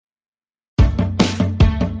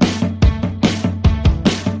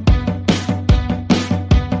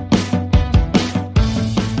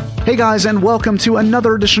guys, and welcome to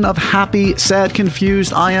another edition of Happy, Sad,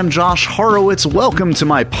 Confused. I am Josh Horowitz. Welcome to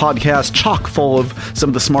my podcast, chock full of some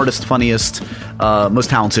of the smartest, funniest, most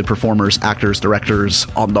talented performers, actors, directors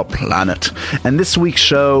on the planet. And this week's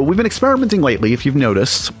show, we've been experimenting lately, if you've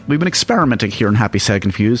noticed. We've been experimenting here in Happy, Sad,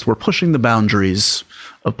 Confused. We're pushing the boundaries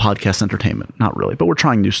of podcast entertainment. Not really, but we're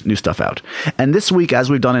trying new stuff out. And this week, as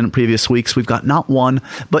we've done in previous weeks, we've got not one,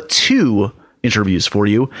 but two interviews for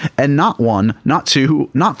you, and not one, not two,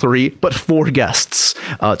 not three, but four guests.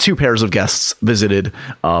 Two pairs of guests visited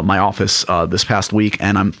my office this past week,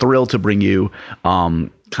 and I'm thrilled to bring you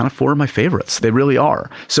kind of four of my favorites. They really are.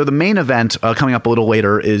 So the main event coming up a little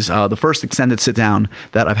later is the first extended sit down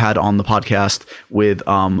that I've had on the podcast with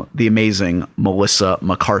the amazing Melissa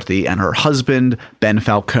McCarthy and her husband, Ben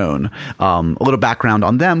Falcone. A little background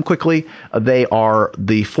on them quickly. They are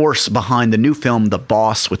the force behind the new film, The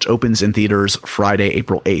Boss, which opens in theaters Friday,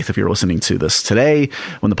 April 8th. If you're listening to this today,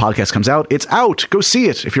 when the podcast comes out, it's out. Go see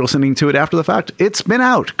it. If you're listening to it after the fact, it's been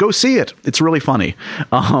out. Go see it. It's really funny.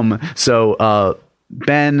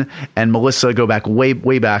 Ben and Melissa go back way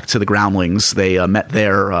back to the Groundlings. They met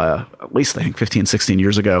there at least, I think, 15, 16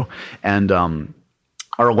 years ago, and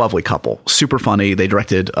are a lovely couple. Super funny. They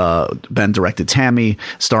directed, Ben directed Tammy,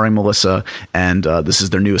 starring Melissa, and this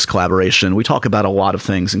is their newest collaboration. We talk about a lot of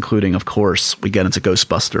things, including, of course, we get into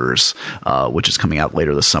Ghostbusters, which is coming out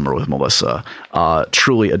later this summer with Melissa.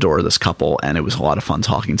 Truly adore this couple, and it was a lot of fun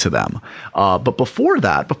talking to them. But before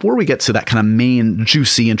we get to that kind of main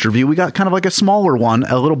juicy interview, we got kind of like a smaller one,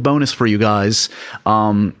 a little bonus for you guys.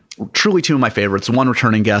 Truly two of my favorites, one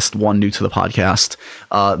returning guest, one new to the podcast,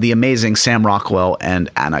 the amazing Sam Rockwell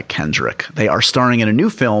and Anna Kendrick. They are starring in a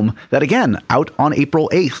new film that, again, out on April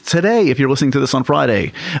 8th, today, if you're listening to this on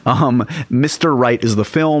Friday. Mr. Right is the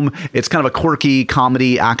film. It's kind of a quirky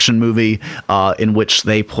comedy action movie in which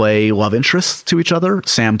they play love interests to each other.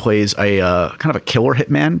 Sam plays a kind of a killer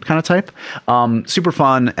hitman kind of type. Super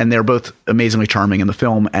fun, and they're both amazingly charming in the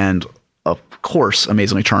film, and of course,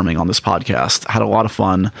 amazingly charming on this podcast. Had a lot of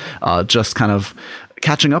fun just kind of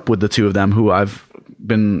catching up with the two of them, who I've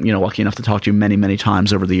been, lucky enough to talk to many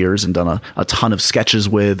times over the years and done a ton of sketches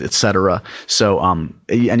with, etc. So, and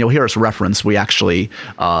you'll hear us reference, we actually,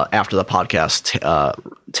 after the podcast,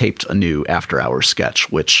 taped a new after hours sketch,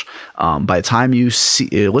 which by the time you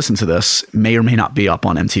listen to this may or may not be up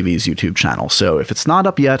on MTV's YouTube channel. So if it's not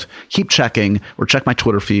up yet, keep checking, or check my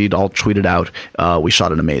Twitter feed. I'll tweet it out. We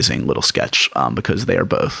shot an amazing little sketch because they are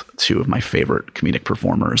both two of my favorite comedic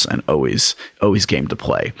performers and always game to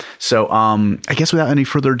play. So I guess without any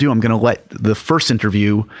further ado, I'm going to let the first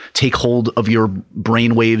interview take hold of your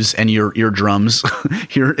brainwaves and your eardrums.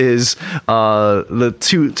 Here is the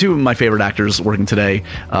two of my favorite actors working today,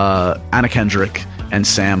 Anna Kendrick and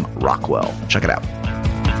Sam Rockwell. Check it out.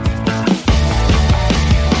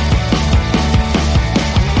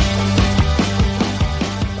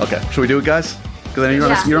 Okay, should we do it, guys?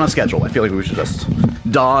 Because you're on schedule. I feel like we should just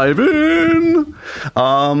dive in.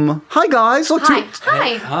 Hi, guys. Look,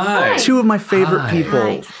 Hi. Two of my favorite people.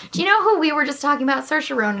 Hi. Do you know who we were just talking about?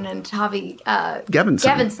 Saoirse Ronan and Tavi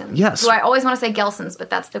Gevinson. Yes. Who I always want to say Gelson's, but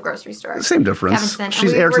that's the grocery store. Same difference. Gevinson.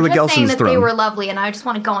 She's heir to the Gelson's throne. We were just saying that they were lovely, and I just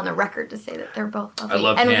want to go on the record to say that they're both lovely. I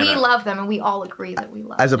love and Hannah. We love them, and we all agree that we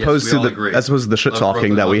love them. As opposed to the shit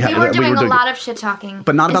talking that we had. We were doing a lot of shit talking,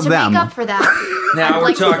 but not about them. To make up for that, now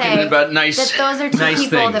we're talking about nice. That those are two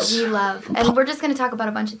people things that we love, and we're just going to talk about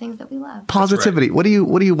a bunch of things that we love. Positivity. Right. What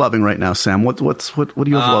are you loving right now, Sam? What do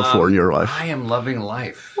you have love for in your life? I am loving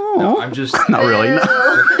life. Oh, no, I'm just not really. No.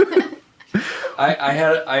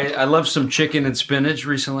 I love some chicken and spinach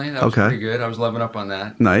recently. That was pretty good. I was loving up on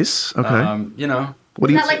that. Nice. Okay. Is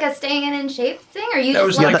that like a staying in shape thing? Or you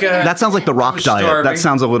just that sounds like the Rock diet. Starving. That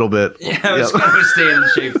sounds a little bit. Yeah, it was kind of a staying in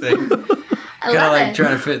shape thing. I love it.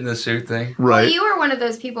 Trying to fit in the suit thing. Right. Well, you are one of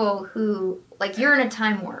those people who, like, you're in a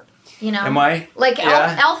time warp. Am I? Like,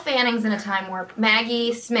 Elle Fanning's in a time warp.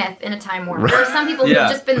 Maggie Smith in a time warp. There are some people who've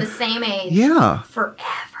just been the same age forever.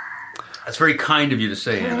 That's very kind of you to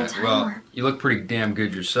say, Anna. Well, you look pretty damn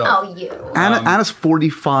good yourself. Oh, you. Anna's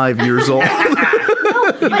 45 years old.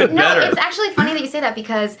 It's actually funny that you say that,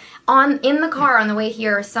 because in the car on the way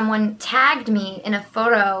here, someone tagged me in a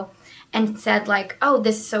photo and said, like, oh,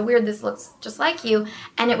 this is so weird, this looks just like you.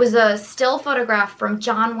 And it was a still photograph from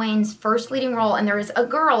John Wayne's first leading role, and there is a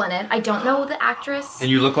girl in it. I don't know the actress.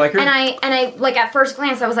 And you look like her? And I like, at first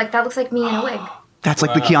glance, I was like, that looks like me in a wig. That's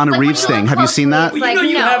like the Keanu Reeves thing. Have you seen that? Well,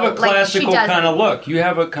 you have a classical kind of look. You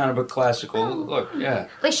have a kind of a classical look, yeah.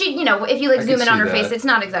 Like, she, if you zoom in on her face, it's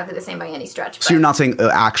not exactly the same by any stretch. So you're not saying,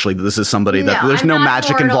 actually, this is somebody that there's no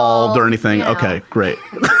magic involved or anything? Okay, great.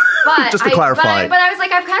 But just to clarify. But I was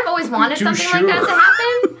like, I've kind of always wanted something like that to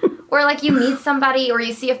happen. Or like you meet somebody or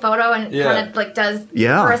you see a photo and it kind of like does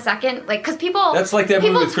for a second. Like, because people, that's like that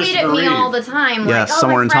people movie tweet at me all the time. Yeah, like, oh,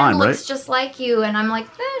 Somewhere my in friend Time, looks right? just like you. And I'm like,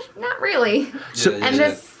 not really.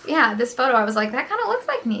 This photo, I was like, that kind of looks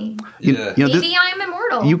like me. Maybe I am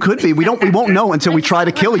immortal. You could be. We won't know until we try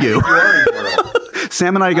to kill you. You are immortal.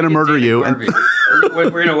 Sam and I are going to murder you.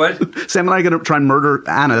 We're going to what? Sam and I are going to try and murder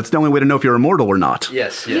Anna. That's the only way to know if you're immortal or not.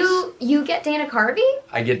 Yes. You get Dana Carvey?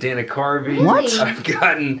 I get Dana Carvey. Really? What? I've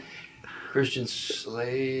gotten Christian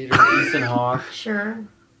Slater, Ethan Hawke. Sure.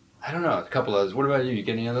 I don't know, a couple others. What about you? You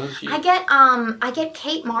get any of those? I get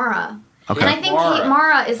Kate Mara. Okay. And I think Kate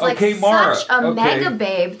Mara is like such a mega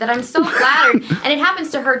babe that I'm so flattered. And it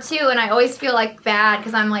happens to her too, and I always feel like bad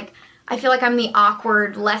because I'm like, I feel like I'm the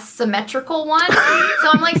awkward, less symmetrical one. So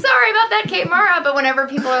I'm like, sorry about that, Kate Mara. But whenever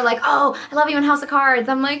people are like, oh, I love you in House of Cards,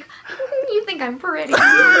 I'm like, you think I'm pretty.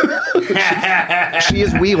 She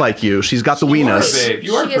is wee like you. She's got the weeness. Babe.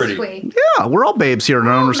 You are pretty. Sweet. Yeah, we're all babes here in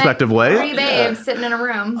our own respective way. Three babes sitting in a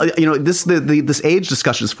room. This age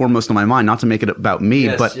discussion is foremost on my mind. Not to make it about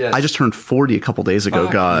me, but yes. I just turned 40 a couple days ago,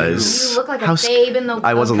 guys. You look like a babe in the.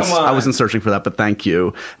 I wasn't searching for that, but thank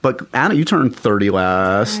you. But Anna, you turned 30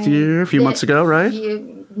 last year, a few months ago, right?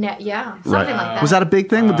 Something like that. Was that a big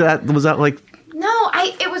thing? Was that like? No,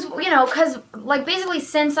 it was, because, like, basically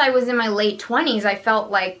since I was in my late 20s, I felt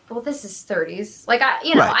like, well, this is 30s. Like,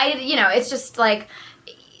 it's just, like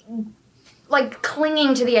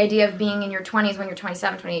clinging to the idea of being in your 20s when you're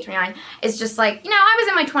 27, 28, 29. It's just like, I was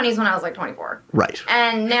in my 20s when I was, like, 24. Right.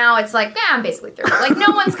 And now it's like, I'm basically 30. Like,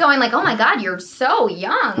 no one's going like, oh, my God, you're so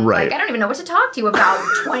young. Right. Like, I don't even know what to talk to you about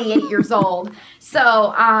 28 years old.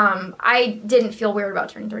 So, I didn't feel weird about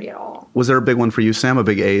turning 30 at all. Was there a big one for you, Sam? A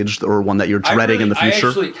big age or one that you're dreading in the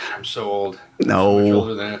future? I'm so old. No. I'm so much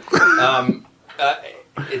older than it.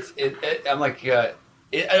 I'm like,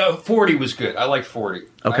 40 was good. I like 40.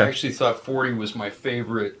 Okay. I actually thought 40 was my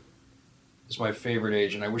favorite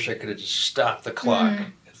age, and I wish I could have just stopped the clock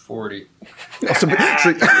at 40. So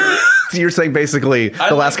you're saying basically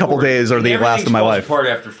the last couple days are the last of my life. Apart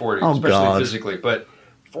after 40, oh, especially God. physically, but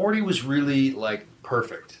 40 was really like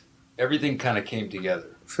perfect. Everything kind of came together.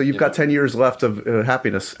 So you've got 10 years left of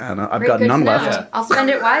happiness, Anna. I've got Good none to know. left. Yeah. I'll spend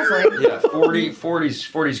it wisely. Yeah,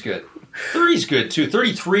 40's good. 30's good too.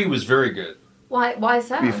 33 was very good. Why is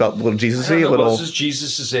that? You felt a little Jesus-y, Well, this is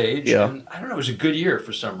Jesus' age. Yeah. And I don't know. It was a good year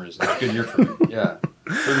for some reason. It was a good year for me. Yeah.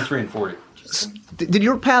 33 and 40. Did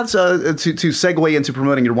your paths, to segue into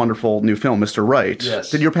promoting your wonderful new film, Mr. Right,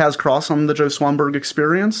 yes. Did your paths cross on the Joe Swanberg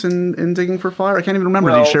experience in Digging for Fire? I can't even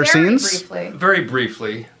remember. Did you share very scenes? Briefly. Very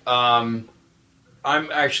briefly. I'm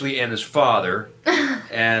actually Anna's father.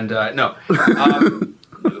 And,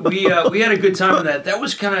 we had a good time in that. That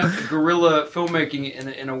was kind of guerrilla filmmaking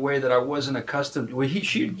in a way that I wasn't accustomed to.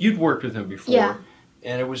 You'd worked with him before. Yeah.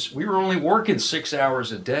 And we were only working 6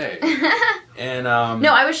 hours a day. And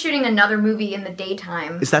no, I was shooting another movie in the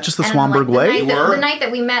daytime. Is that just the Swanberg way? The night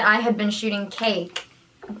that we met, I had been shooting Cake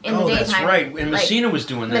in the daytime. That's right. And Messina was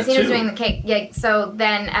doing that too. Messina was doing the Cake. Yeah. So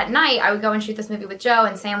then at night, I would go and shoot this movie with Joe,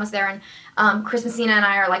 and Sam was there, and Chris Messina and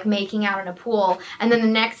I are like making out in a pool. And then the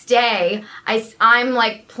next day, I'm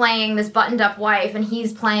like playing this buttoned-up wife, and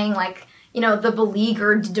he's playing like, the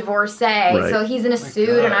beleaguered divorcee. Right. So he's in a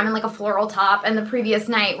suit and I'm in like a floral top. And the previous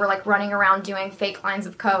night we're like running around doing fake lines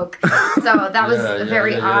of coke. So that was a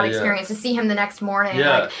very odd experience to see him the next morning.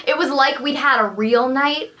 Yeah. Like, it was like we'd had a real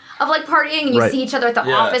night of like partying, and you see each other at the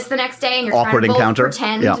office the next day, and you're awkward trying to encounter. both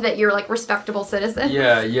pretend that you're like respectable citizens.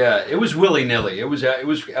 Yeah. It was willy-nilly. It was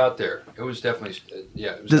out there. It was definitely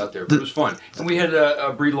it was out there. But it was fun. And we had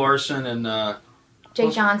Brie Larson and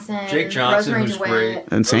Jake Johnson, Rosemary who's DeWitt. great,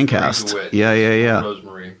 and Sandcast. Yeah.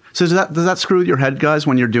 Rosemary. So does that screw with your head, guys,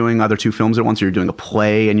 when you're doing either two films at once, or you're doing a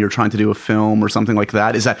play and you're trying to do a film or something like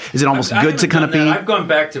that? Is it almost good to kind of be? I've gone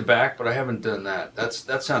back to back, but I haven't done that.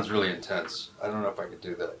 That sounds really intense. I don't know if I could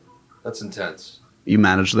do that. That's intense. You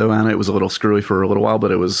managed though, Anna. It was a little screwy for a little while,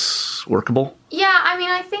 but it was workable. Yeah, I mean,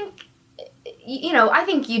 I think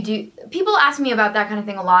you do. People ask me about that kind of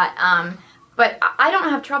thing a lot, but I don't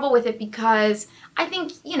have trouble with it because I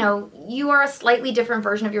think, you are a slightly different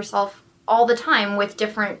version of yourself all the time with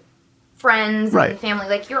different friends and family.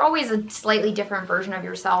 Like, you're always a slightly different version of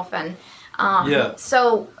yourself, and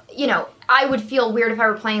so I would feel weird if I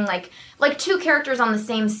were playing like two characters on the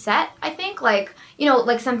same set. I think like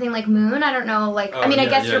something like Moon. I don't know. Like, I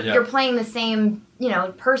guess you're playing the same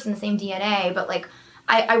person, the same DNA, but like.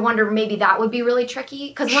 I wonder maybe that would be really tricky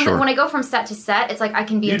because when I go from set to set, it's like I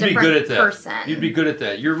can be a different person. You'd be good at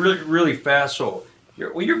that. You're really, really facile.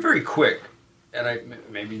 You're very quick, and I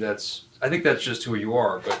think that's just who you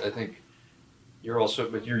are. But I think You're also,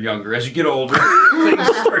 but you're younger. As you get older, things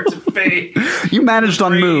start to fade. You managed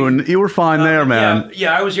on Moon. You were fine there, man.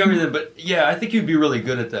 Yeah, I was younger then, but yeah, I think you'd be really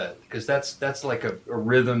good at that because that's like a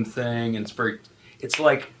rhythm thing, and it's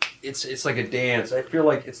like a dance. I feel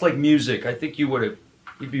like it's like music. I think you'd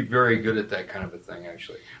be very good at that kind of a thing.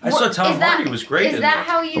 Actually, I saw Tom Hardy was great. Is that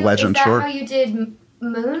how you? Legend, is that sure. how you did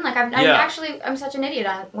Moon? Like I'm such an idiot.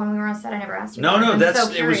 When we were on set, I never asked you. No,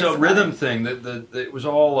 it was a rhythm thing. It was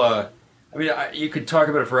all. I mean, you could talk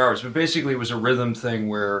about it for hours, but basically it was a rhythm thing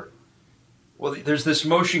where, well, there's this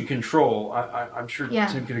motion control. I'm sure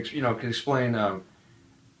Tim can explain.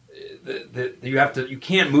 You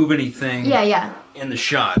can't move anything. In the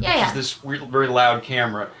shot. Which is this very loud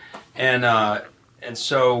camera, and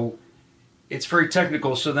so it's very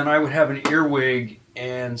technical. So then I would have an earwig,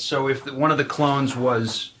 and so if one of the clones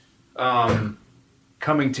was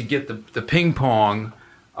coming to get the ping pong.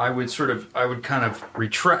 I would kind of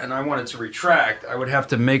retract, and I wanted to retract. I would have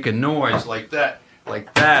to make a noise like that,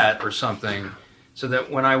 or something, so that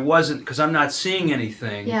when I wasn't, because I'm not seeing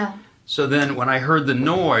anything. Yeah. So then, when I heard the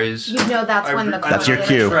noise, you know that's your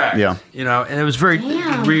cue. Retract, yeah. And it was very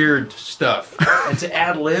weird stuff. And to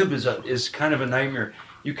ad lib is kind of a nightmare.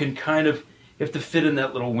 You can kind of. You have to fit in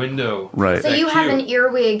that little window. Right. So you have an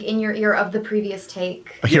earwig in your ear of the previous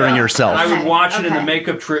take. Hearing yourself. And I would watch it in the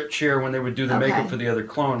makeup chair when they would do the makeup for the other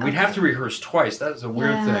clone. We'd have to rehearse twice. That was a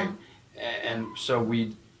weird thing. And so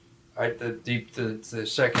the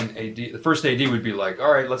second AD, the first AD would be like,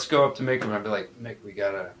 all right, let's go up to makeup. And I'd be like, Mick, we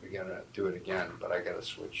gotta do it again, but I gotta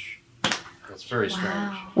switch. That's very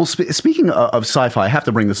strange. Well, speaking of sci-fi, I have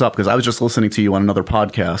to bring this up because I was just listening to you on another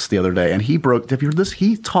podcast the other day, and have you heard this?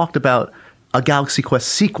 He talked about a Galaxy Quest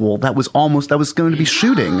sequel that was going to be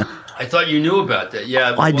shooting. I thought you knew about that.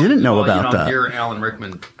 Yeah, I didn't know about that. Dear Alan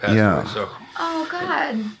Rickman passed away, so. Oh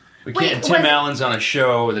God. We can't. Tim Allen's on a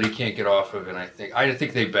show that he can't get off of, and I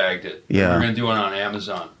think they bagged it. Yeah, we're going to do it on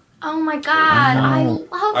Amazon. Oh my God, I love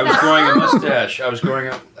that. I was growing a mustache. I was growing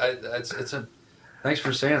up. It's a. Thanks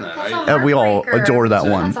for saying that. We all adore that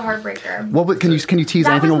one. That's a heartbreaker. What can you tease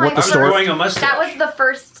anything of what the story? That was the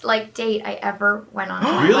first date I ever went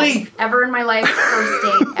on. Really? Ever in my life, first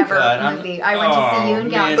date ever movie. I went to see you in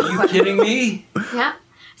Galaxy Quest. Are you kidding me? Yeah.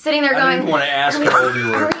 Sitting there going. I didn't want to ask how old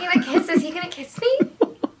you were. Are we gonna kiss? Is he gonna kiss me?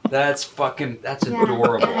 That's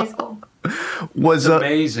adorable. In high school. Was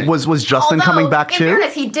amazing. Was Justin coming back too? In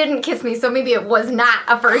fairness, he didn't kiss me, so maybe it was not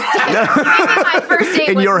a first date. Maybe my first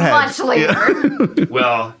date was much later. Yeah.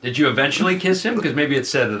 Well, did you eventually kiss him? Because maybe it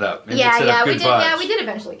set it up. Maybe we did. Yeah, we did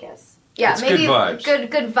eventually kiss. Yeah, it's maybe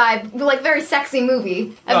good vibe, like very sexy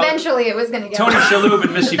movie. Eventually, it was going to get. Tony Shalhoub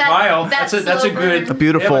and Missy Pyle. That's a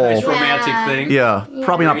beautiful, nice romantic thing. Yeah,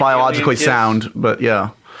 probably not biologically sound, but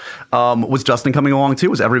yeah. Was Justin coming along too?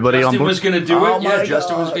 Was everybody on board? Justin was going to do it. Yeah,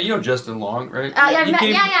 Justin was. You know Justin Long, right? I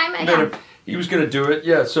met. He was going to do it.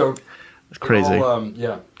 Yeah, so it's crazy.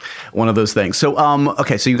 Yeah, one of those things. So,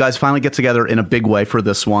 okay, so you guys finally get together in a big way for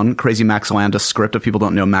this one. Crazy Max Landis script. If people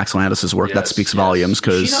don't know Max Landis' work, that speaks volumes.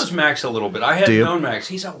 Because she knows Max a little bit. I had known Max.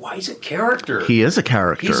 He's a character. He is a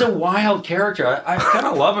character. He's a wild character. I kind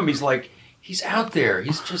of love him. He's out there.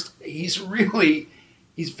 He's very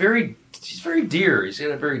dear. He's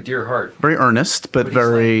got a very dear heart. Very earnest, but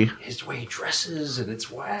very... his way he dresses, and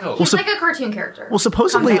it's wild. He's like a cartoon character. Well,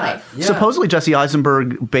 supposedly Jesse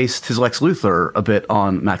Eisenberg based his Lex Luthor a bit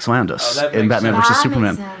on Max Landis in Batman vs.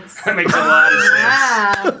 Superman. That makes a lot of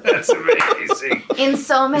sense. That's amazing. In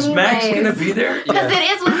so many ways. Is Max going to be there? Because it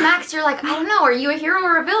is with Max, you're like, I don't know, are you a hero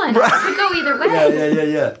or a villain? Right. It could go either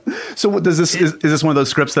way. Yeah. So what does this is this one of those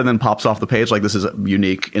scripts that then pops off the page? Like, this is a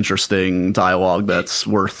unique, interesting dialogue that's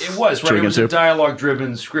worth It was, right? It was a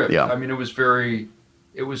dialogue-driven script. Yeah. I mean, it was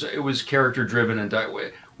character-driven and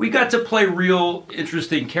we got to play real,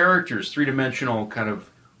 interesting characters, three-dimensional kind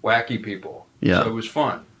of wacky people. Yeah. So it was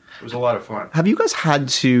fun. It was a lot of fun. Have you guys had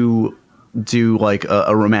to do like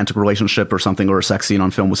a romantic relationship or something, or a sex scene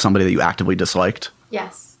on film with somebody that you actively disliked?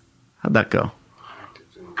 Yes. How'd that go?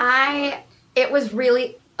 It was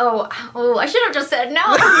really... Oh, I should have just said no.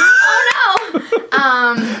 Oh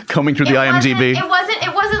no. Combing through the IMDb.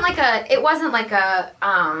 It wasn't like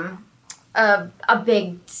a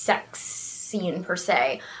big sex scene per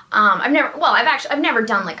se. I've never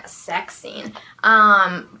done like a sex scene.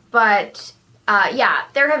 But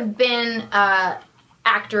there have been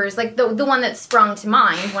actors, like the one that sprung to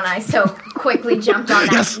mind when I so quickly jumped on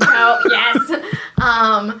that show. Yes.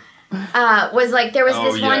 Was like there was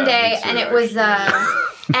this one day, and it was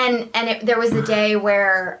there was a day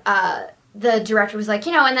where the director was like,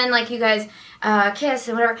 and then like you guys kiss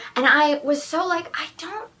and whatever, and I was so like,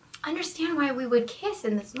 understand why we would kiss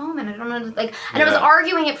in this moment. I don't know, like, and I was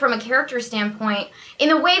arguing it from a character standpoint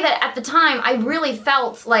in a way that at the time I really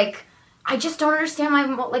felt like, I just don't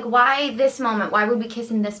understand why this moment? Why would we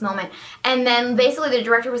kiss in this moment? And then basically the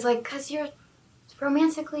director was like, because you're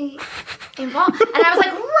romantically involved. And I was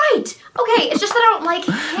like, right, okay, it's just that I don't like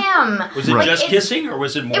him. Was it just kissing, or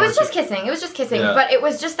was it more? It was just kissing, but it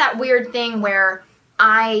was just that weird thing where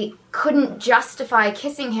I couldn't justify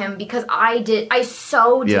kissing him because I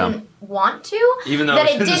didn't want to. Even though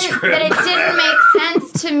it didn't make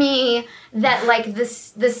sense to me that, like, the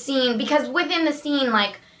scene, because within the scene,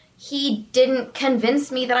 like, he didn't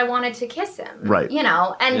convince me that I wanted to kiss him. Right. You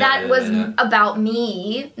know, and that was about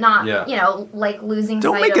me, not, you know, like, losing sight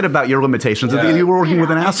of... Don't make it about your limitations. Yeah. You were working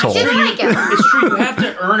with an asshole. It's true. You have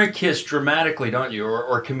to earn a kiss dramatically, don't you?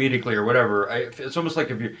 Or comedically or whatever. It's almost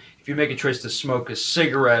like if you make a choice to smoke a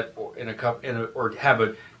cigarette in a cup or have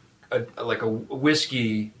a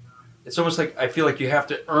whiskey, it's almost like I feel like you have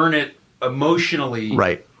to earn it emotionally.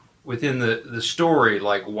 Right. Within the story,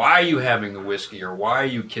 like, why are you having the whiskey or why are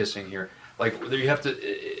you kissing here? Like, you have to.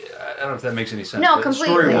 I don't know if that makes any sense. No, but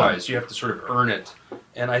completely. Story-wise, you have to sort of earn it,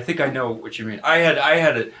 and I think I know what you mean. I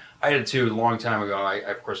had it too a long time ago.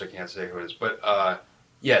 Of course I can't say who it is, but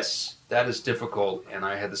yes, that is difficult, and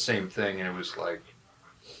I had the same thing, and it was like,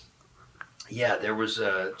 there was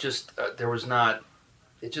not.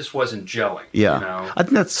 It just wasn't gelling. Yeah. You know? I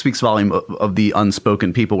think that speaks volume of the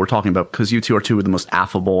unspoken people we're talking about, because you two are two of the most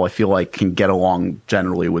affable, I feel like, can get along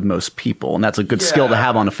generally with most people. And that's a good skill to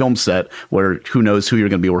have on a film set where who knows who you're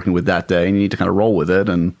going to be working with that day. And you need to kind of roll with it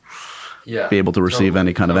and be able to receive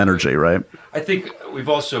any kind of energy, right? I think we've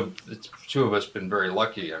also, the two of us, been very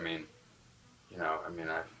lucky. I mean,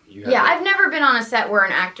 I've never been on a set where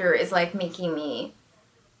an actor is, like, making me,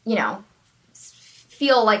 you know,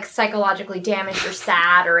 feel like psychologically damaged or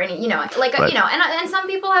sad or any, you know, like, you know, and some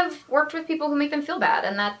people have worked with people who make them feel bad,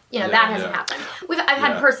 and that, you know, that hasn't happened. I've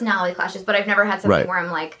had personality clashes, but I've never had something where I'm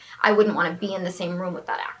like, I wouldn't want to be in the same room with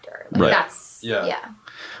that actor. Like, that's,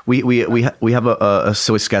 We have a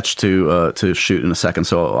silly sketch to shoot in a second,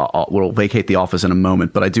 so we'll vacate the office in a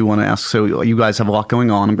moment. But I do want to ask, so you guys have a lot going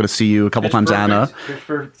on. I'm going to see you a couple times, Anna.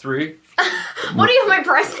 Pitch 3. What are you, my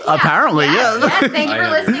press? Apparently, yes, thank you for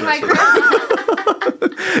listening, my girl.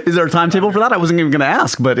 Is there a timetable for that? I wasn't even going to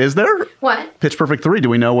ask, but is there? What? Pitch Perfect 3. Do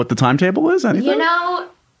we know what the timetable is? Anything? You know,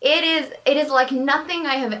 it is like nothing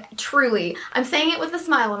I have truly, I'm saying it with a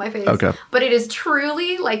smile on my face, but it is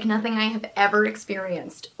truly like nothing I have ever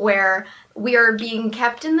experienced, where we are being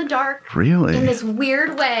kept in the dark. Really? In this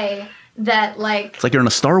weird way that, like... It's like you're in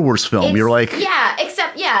a Star Wars film. You're like...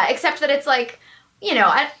 except that it's like, you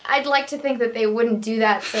know, I'd like to think that they wouldn't do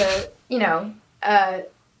that to, you know,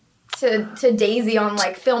 to Daisy on,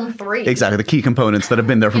 like, film 3. Exactly, the key components that have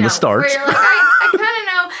been there from the start. Where you're like, I kind of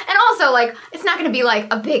know. And also, like, it's not going to be,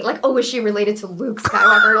 like, a big, like, oh, is she related to Luke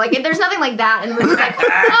Skywalker? Like, there's nothing like that. And it's like,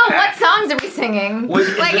 oh, what songs are we singing?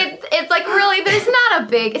 It's like, really, but it's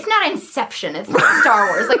not Inception. It's not Star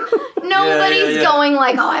Wars. Like, nobody's going,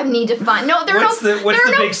 like, oh, I need to find. No, what's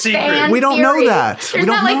the big secret? We don't know that. There's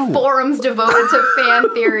not, like, forums devoted to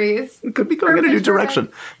fan theories. It could be going in a new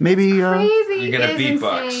direction. Maybe. Crazy. You're going to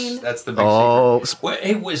beatbox. Insane. That's the big secret.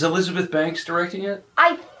 Hey, is Elizabeth Banks directing it?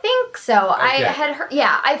 I think so. Okay. I had heard.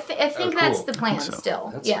 Yeah, I think that's the plan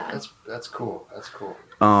still. That's cool. That's cool.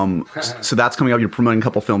 So that's coming up. You're promoting a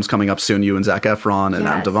couple films coming up soon. You and Zac Efron and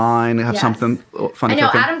Adam Devine have something funny. I know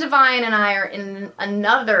cooking. Adam Devine and I are in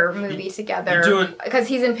another movie together because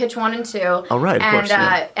he's in Pitch 1 and 2. Oh right, of course.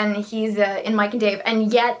 And he's in Mike and Dave.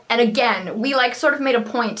 And again, we like sort of made a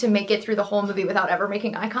point to make it through the whole movie without ever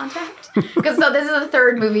making eye contact. Because so this is the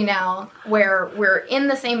third movie now where we're in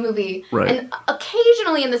the same movie and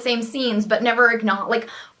occasionally in the same scenes, but never acknowledge. Like,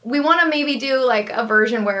 we want to maybe do, like, a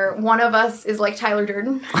version where one of us is, like, Tyler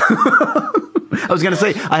Durden. I was going to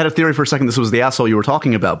say, I had a theory for a second this was the asshole you were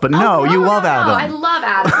talking about, but no, you love Adam. I love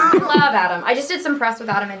Adam. I love Adam. I just did some press with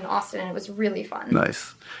Adam in Austin, and it was really fun.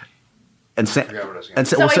 Nice. And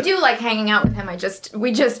I do like hanging out with him.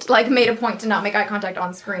 We just like made a point to not make eye contact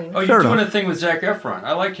on screen. Oh, you're doing a thing with Zac Efron.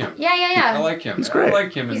 I like him. Yeah. I like him. He's great. I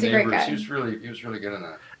like him. He's in a great Neighbors. guy. He was really good in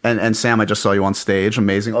that. And Sam, I just saw you on stage.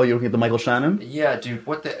 Amazing. Oh, you're looking at the Michael Shannon? Yeah, dude.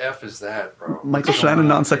 What the F is that, bro? Michael Shannon,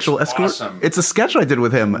 non-sexual escort? Awesome. It's a sketch I did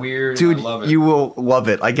with him. Weird. Dude, I love it. You will love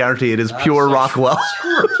it. I guarantee it is pure Rockwell.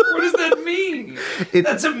 What does that mean?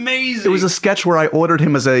 That's amazing. It was a sketch where I ordered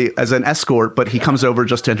him as an escort, but he comes over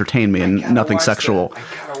just to entertain me and nothing sexual. That.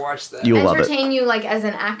 I gotta watch that. You'll love it. Entertain you like as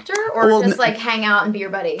an actor, or just like hang out and be your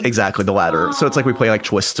buddy? Exactly, the latter. Oh. So it's like we play like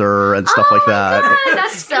Twister and stuff like that. God,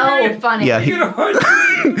 that's so funny. Yeah,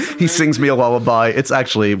 he sings me a lullaby. It's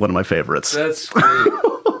actually one of my favorites. That's great.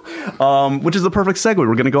 Which is the perfect segue.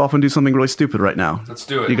 We're going to go off and do something really stupid right now. Let's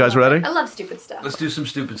do it. You guys ready? I love stupid stuff. Let's do some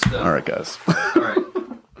stupid stuff. All right, guys. All right.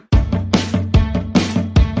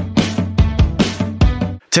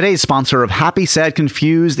 Today's sponsor of Happy, Sad,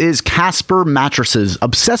 Confused is Casper Mattresses,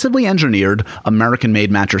 obsessively engineered, American-made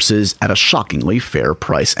mattresses at a shockingly fair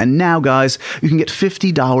price. And now, guys, you can get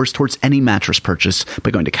 $50 towards any mattress purchase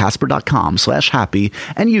by going to casper.com/happy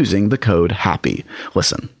and using the code HAPPY.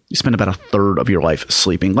 Listen, you spend about a third of your life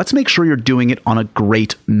sleeping. Let's make sure you're doing it on a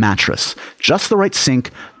great mattress. Just the right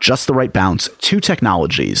sink, just the right bounce, 2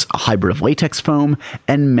 technologies, a hybrid of latex foam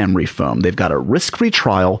and memory foam. They've got a risk-free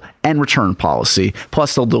trial and return policy.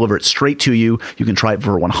 Plus, they'll deliver it straight to you. You can try it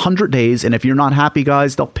for 100 days, and if you're not happy,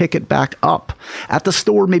 guys, they'll pick it back up. At the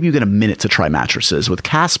store, maybe you get a minute to try mattresses. With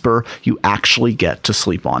Casper, you actually get to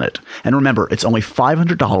sleep on it. And remember, it's only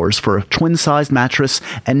 $500 for a twin-sized mattress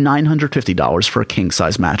and $950 for a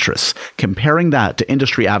king-size mattress. Comparing that to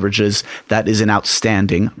industry averages, that is an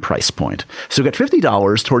outstanding price point. So get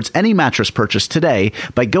 $50 towards any mattress purchase today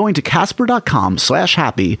by going to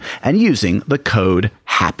casper.com/happy and using the code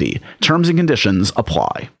HAPPY. Terms and conditions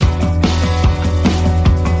apply.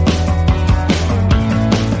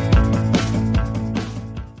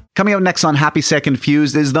 Coming up next on Happy, Sad,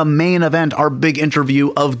 Confused is the main event, our big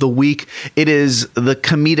interview of the week. It is the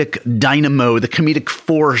comedic dynamo, the comedic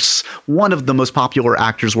force, one of the most popular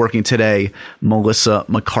actors working today, Melissa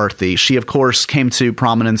McCarthy. She, of course, came to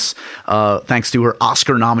prominence thanks to her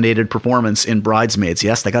Oscar-nominated performance in Bridesmaids.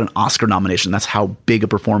 Yes, they got an Oscar nomination. That's how big a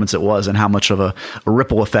performance it was and how much of a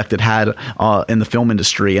ripple effect it had in the film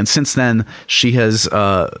industry. And since then, she has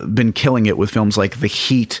been killing it with films like The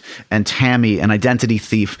Heat and Tammy and Identity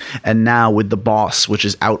Thief, and now with The Boss, which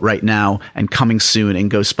is out right now and coming soon in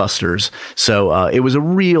Ghostbusters. So it was a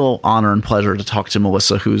real honor and pleasure to talk to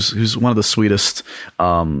Melissa, who's one of the sweetest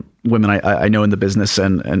women I know in the business,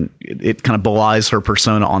 and it kind of belies her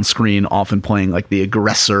persona on screen, often playing like the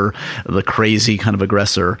aggressor, the crazy kind of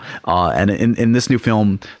aggressor. And in this new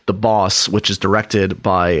film, The Boss, which is directed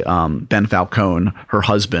by Ben Falcone, her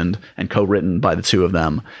husband, and co-written by the two of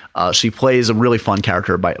them, she plays a really fun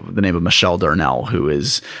character by the name of Michelle Darnell, who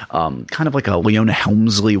is kind of like a Leona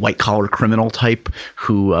Helmsley white-collar criminal type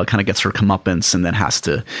who kind of gets her comeuppance and then has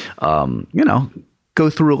to, go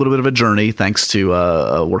through a little bit of a journey thanks to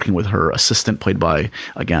working with her assistant, played by,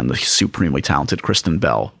 again, the supremely talented Kristen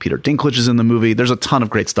Bell. Peter Dinklage is in the movie. There's a ton of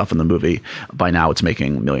great stuff in the movie. By now, it's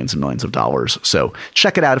making millions and millions of dollars. So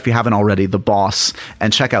check it out if you haven't already, The Boss,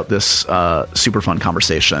 and check out this super fun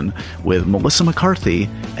conversation with Melissa McCarthy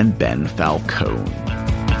and Ben Falcone.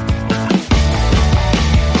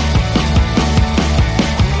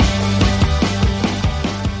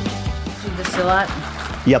 Do this a lot.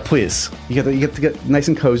 Yeah, please. You get to get nice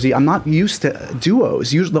and cozy. I'm not used to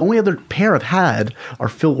duos. Usually, the only other pair I've had are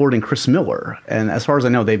Phil Lord and Chris Miller, and as far as I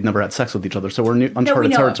know, they've never had sex with each other. So we're in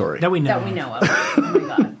uncharted territory. That we know of. Oh my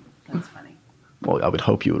god, that's funny. Well, I would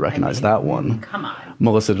hope you would recognize that one. Come on.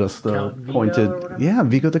 Melissa just pointed. Yeah,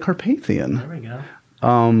 Vigo the Carpathian. There we go.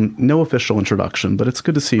 No official introduction, but it's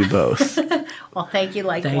good to see you both. Well, thank you.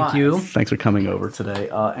 Likewise. Thank you. Thanks for coming over today,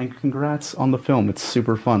 and congrats on the film. It's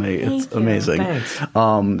super funny. It's Thank you. amazing. Thanks.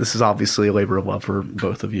 This is obviously a labor of love for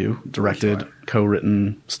both of you. Directed,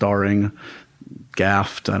 co-written, starring,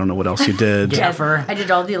 gaffed. I don't know what else you did. Gaffer. I did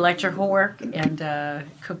all the electrical work and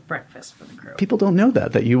cooked breakfast for the crew. People don't know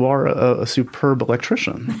that you are a superb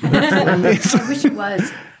electrician. I wish it was.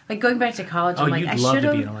 Like going back to college, I'm like, you'd I love should to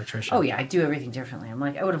have. be an electrician. Oh yeah, I do everything differently. I'm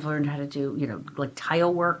like, I would have learned how to do, like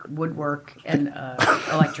tile work, woodwork, and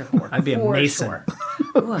electrical work. I'd be a mason. Sure.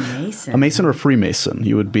 Ooh, a mason. A mason or a Freemason?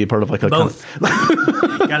 You would be a part of like a Both.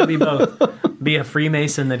 Gotta be both. Be a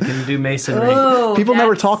Freemason that can do masonry. Oh, People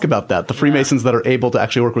never talk about that. The Freemasons that are able to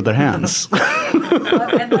actually work with their hands.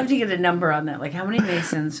 I'd love to get a number on that. Like, how many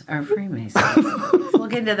Masons are Freemasons?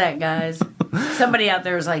 Look into that, guys. Somebody out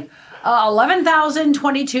there is like,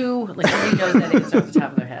 11,022. Like, nobody knows that answer off the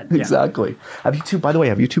top of their head. Exactly. Have you two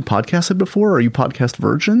podcasted before? Are you podcast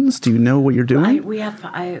virgins? Do you know what you're doing? We have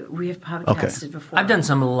podcasted before. I've done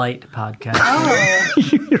some light podcasting.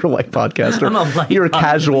 Oh. You're a light podcaster. I'm a light You're a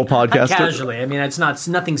casual podcaster. Casually. I mean, it's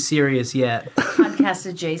nothing serious yet. Podcast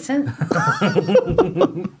adjacent.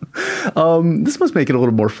 This must make it a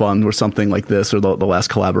little more fun or something like this, or the last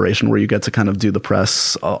collaboration where you get to kind of do the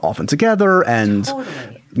press often together and,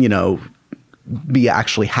 be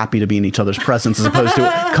actually happy to be in each other's presence as opposed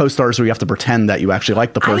to co-stars where you have to pretend that you actually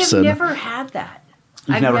like the person. I've never had that.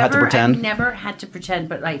 You've never had to pretend? I've never had to pretend,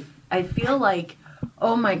 but I feel like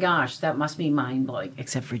Oh my gosh, that must be mind-blowing.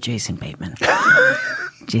 Except for Jason Bateman.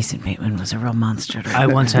 Jason Bateman was a real monster. I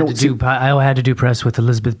once had to do press with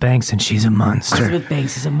Elizabeth Banks, and she's a monster. Elizabeth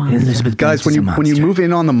Banks is a monster. Elizabeth Guys, Banks when you move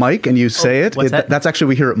in on the mic and you say that's actually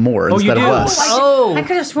we hear it more instead of less. I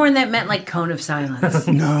could have sworn that meant like cone of silence.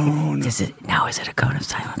 No. Is it a cone of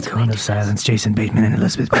silence? Cone of silence. Jason Bateman and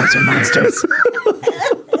Elizabeth Banks are monsters.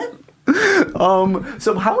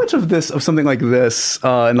 So how much of something like this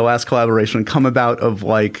in the last collaboration come about of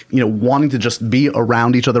like, wanting to just be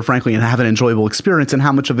around each other, frankly, and have an enjoyable experience, and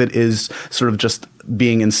how much of it is sort of just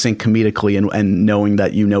being in sync comedically and knowing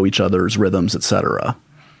that you know each other's rhythms, etc.?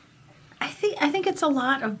 I think it's a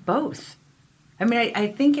lot of both. I mean, I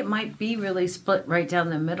think it might be really split right down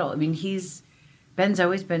the middle. I mean, Ben's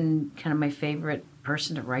always been kind of my favorite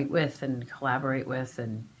person to write with and collaborate with,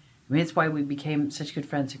 and I mean, it's why we became such good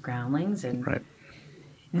friends at Groundlings, and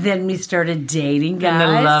then we started dating guys.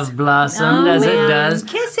 And the love blossomed as it does.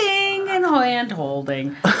 Kissing and hand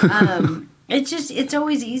holding. It's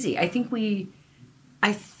always easy. I think we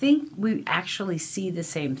actually see the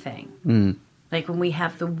same thing. Mm. Like when we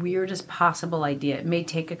have the weirdest possible idea, it may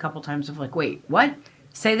take a couple times of like, wait, what?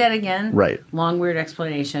 Say that again. Right. Long, weird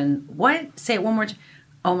explanation. What? Say it one more time.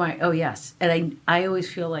 Oh yes. And I always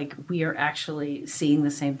feel like we are actually seeing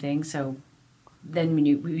the same thing. So then when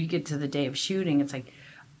you get to the day of shooting, it's like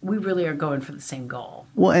we really are going for the same goal.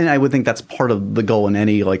 Well, and I would think that's part of the goal in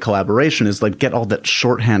any like collaboration is like get all that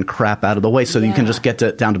shorthand crap out of the way so that you can just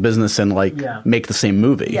get down to business and make the same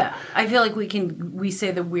movie. Yeah. I feel like we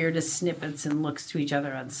say the weirdest snippets and looks to each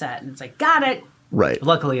other on set, and it's like, got it. Right.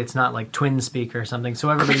 Luckily, it's not like twin speak or something, so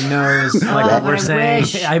everybody knows what we're saying.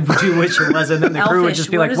 I do wish it was, and then the crew would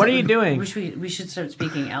just be like, "What are you doing?" We should start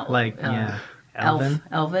speaking Elven.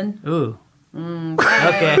 Elven. Ooh.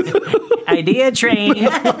 Okay. Idea train. Wait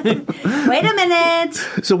a minute.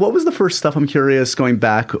 So what was the first stuff, I'm curious, going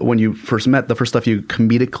back when you first met, the first stuff you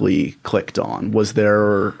comedically clicked on? Were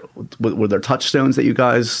there touchstones that you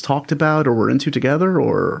guys talked about or were into together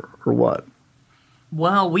or what?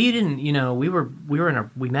 Well, we didn't,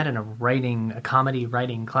 we met in a comedy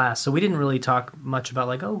writing class, so we didn't really talk much about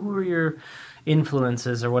like, who are your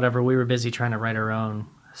influences or whatever. We were busy trying to write our own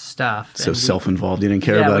stuff. So self-involved, you didn't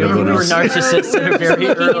care about everyone else. We were narcissists very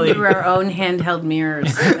early. Into our own handheld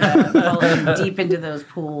mirrors, falling deep into those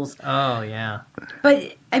pools. Oh, yeah.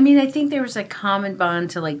 But, I mean, I think there was a common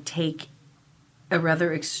bond to like take a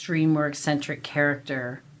rather extreme or eccentric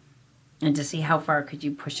character and to see how far could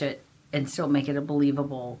you push it and still make it a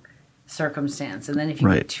believable circumstance. And then if you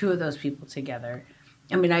get two of those people together,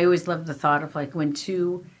 I mean, I always love the thought of like when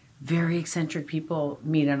two very eccentric people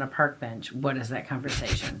meet on a park bench, what is that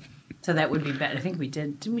conversation? So that would be better. I think we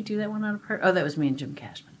did. Didn't we do that one on a park? Oh, that was me and Jim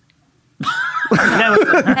Cashman.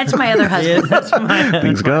 That's my other husband.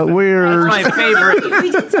 Things got weird. That's my favorite.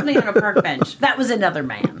 We did something on a park bench. That was another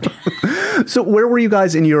man. So where were you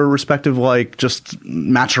guys in your respective, like, just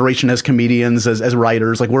maturation as comedians, as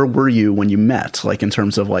writers? Like, where were you when you met? Like, in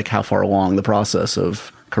terms of, like, how far along the process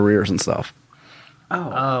of careers and stuff?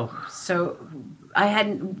 So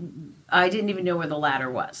I didn't even know where the ladder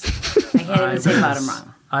was. I can't even say bottom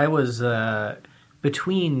rung. I was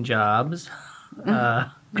between jobs.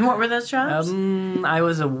 And what were those jobs? I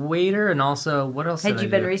was a waiter, and also, what else Had you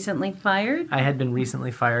been recently fired? I had been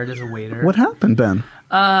recently fired as a waiter. What happened, Ben?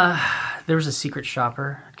 There was a secret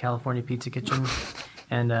shopper at California Pizza Kitchen,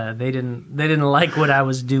 and they didn't like what I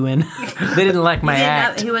was doing. They didn't like my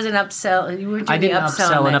act. He wasn't upsell. You weren't doing I didn't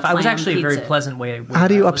upsell enough. I was actually pizza. a very pleasant way. How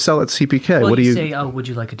do you upsell at CPK? Well, what do you say? Oh, would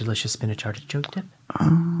you like a delicious spinach artichoke dip?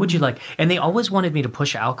 Would you like? And they always wanted me to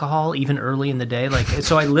push alcohol even early in the day. Like,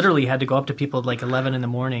 so I literally had to go up to people at like 11 in the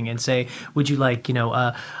morning and say, "Would you like,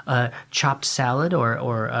 chopped salad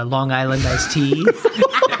or a Long Island iced tea?"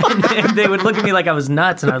 and they would look at me like I was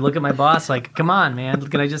nuts, and I'd look at my boss like, "Come on, man,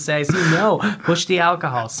 can I just say, no, push the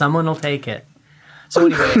alcohol. Someone will take it." So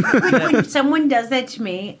anyway, when someone does that to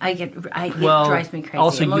me, it drives me crazy.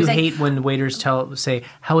 Also, you hate when waiters say,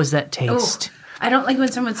 "How is that taste?" Oh, I don't like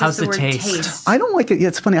when someone says the word taste. I don't like it. Yeah,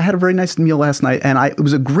 it's funny. I had a very nice meal last night, and it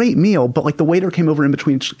was a great meal. But like the waiter came over in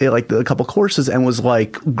between like a couple courses and was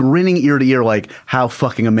like grinning ear to ear, like, "How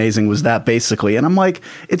fucking amazing was that?" Basically, and I'm like,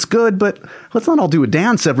 "It's good, but let's not all do a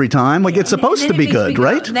dance every time. Like it's supposed to be good,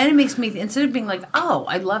 right?" Then it makes me, instead of being like, "Oh,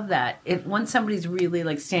 I love that," once somebody's really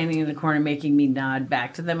like standing in the corner making me nod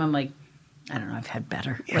back to them, I'm like, I don't know, I've had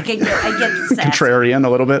better. Like I get sassy. Contrarian a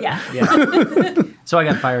little bit. Yeah. So I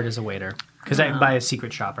got fired as a waiter. Because I buy a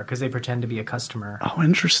secret shopper because they pretend to be a customer. Oh,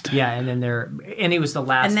 interesting. Yeah, and then and it was the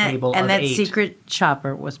last table and of that 8. secret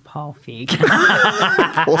shopper was Paul Feig.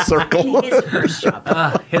 Full circle. His first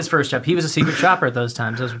shop. His first job. He was a secret shopper at those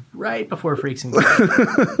times. It was right before Freaks and Geeks.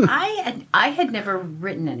 I had never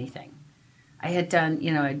written anything. I had done,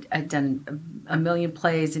 I'd done a million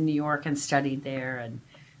plays in New York and studied there, and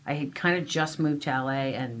I had kind of just moved to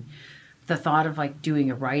LA, and the thought of like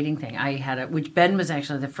doing a writing thing, which Ben was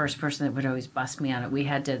actually the first person that would always bust me on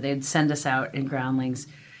it. They'd send us out in Groundlings,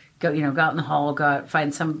 go out in the hall, go out,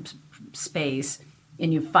 find some space,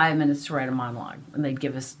 and you have 5 minutes to write a monologue, and they'd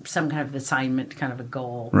give us some kind of assignment, kind of a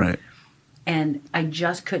goal. Right. And I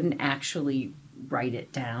just couldn't actually write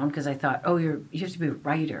it down because I thought, you have to be a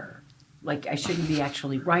writer. Like I shouldn't be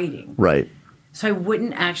actually writing. Right. So I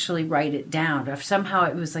wouldn't actually write it down. But somehow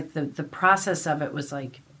it was like the process of it was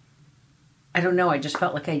like, I don't know. I just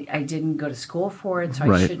felt like I didn't go to school for it, so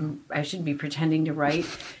right. I shouldn't be pretending to write.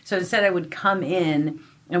 So instead, I would come in,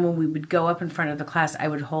 and when we would go up in front of the class, I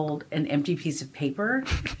would hold an empty piece of paper,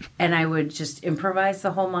 and I would just improvise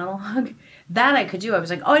the whole monologue. That I could do. I was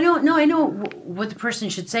like, I know what the person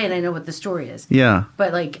should say, and I know what the story is. Yeah.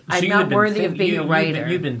 But like, I'm not worthy of being a writer.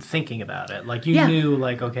 You've been thinking about it, like you knew,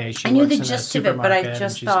 like okay, I knew the gist of it, but I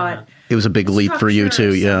just thought it was a big leap for you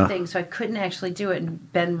too. Yeah. So I couldn't actually do it,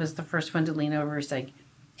 and Ben was the first one to lean over. He's like,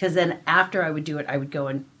 because then after I would do it, I would go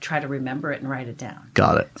and try to remember it and write it down.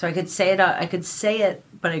 Got it. So I could say it,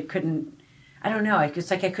 but I couldn't. I don't know.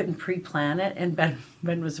 It's like I couldn't pre-plan it, and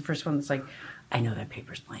Ben was the first one that's like, I know that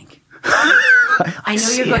paper's blank. I know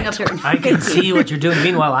you're going up there. I can see what you're doing.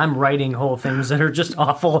 Meanwhile, I'm writing whole things that are just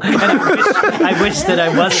awful. And I wish that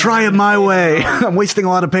I wasn't. Try it my way. I'm wasting a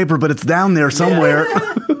lot of paper, but it's down there somewhere.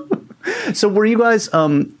 Yeah. So were you guys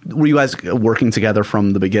working together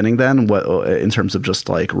from the beginning then? What in terms of just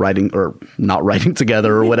like writing or not writing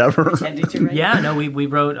together or whatever? Yeah, no, we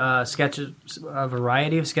wrote sketches, a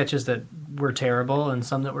variety of sketches that were terrible and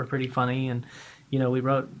some that were pretty funny, and we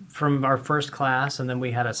wrote from our first class, and then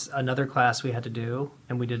we had another class we had to do,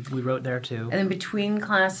 and we wrote there too. And then between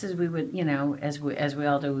classes, we would, as we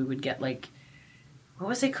all do, we would get like, what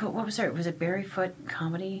was it called? Was it Barefoot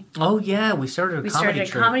Comedy? Oh yeah, we started a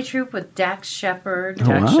comedy troupe with Dax Shepard.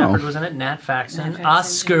 Dax Shepard was in it. Nat Faxon,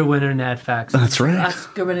 Oscar winner Nat Faxon. That's right.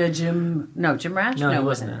 Oscar winner Jim Rash. No, he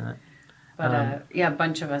wasn't in it. But a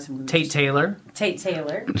bunch of us. Tate Taylor,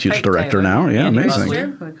 huge director now. Yeah, amazing.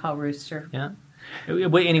 Rooster, we call Rooster. Yeah.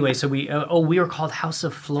 Anyway, so we were called House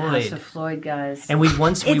of Floyd. House of Floyd, guys. And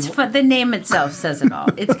the name itself says it all.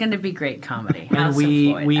 It's going to be great comedy. And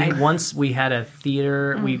we had a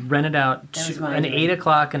theater. We rented out an 8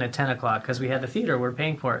 o'clock and a 10 o'clock because we had the theater. We're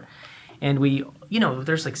paying for it. And we,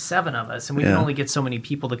 there's like 7 of us, and we can only get so many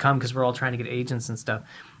people to come because we're all trying to get agents and stuff.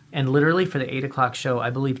 And literally for the 8 o'clock show, I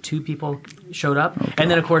believe 2 people showed up. Oh,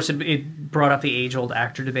 and then, of course, it brought up the age-old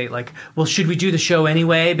actor debate, like, well, should we do the show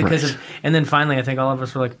anyway? And then finally, I think all of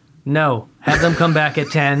us were like, no, have them come back at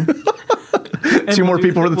 10. 2 more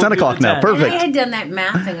people for the 10 o'clock now. Perfect. And I had done that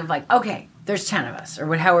math thing of like, okay, there's 10 of us,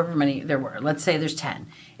 or however many there were. Let's say there's 10.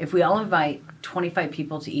 If we all invite 25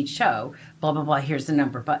 people to each show, blah, blah, blah, here's the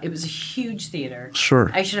number. But it was a huge theater.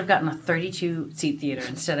 Sure. I should have gotten a 32-seat theater.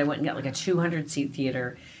 Instead, I went and got like a 200-seat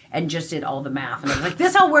theater and just did all the math. And I was like,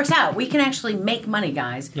 this all works out. We can actually make money,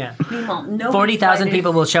 guys. Yeah. Meanwhile, 40,000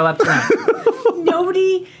 people will show up tonight.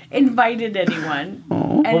 Nobody invited anyone.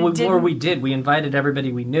 We did. We invited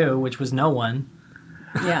everybody we knew, which was no one.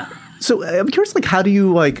 Yeah. So I'm curious, like, how do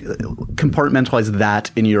you like compartmentalize that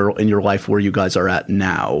in your life where you guys are at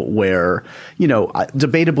now? Where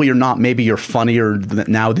debatably you're funnier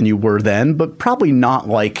now than you were then, but probably not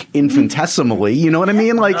like infinitesimally. You know what I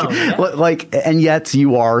mean? Like, and yet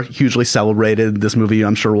you are hugely celebrated. This movie,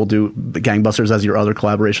 I'm sure, will do gangbusters as your other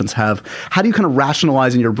collaborations have. How do you kind of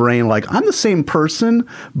rationalize in your brain, like, I'm the same person,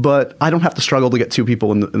 but I don't have to struggle to get 2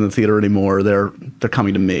 people in the theater anymore. They're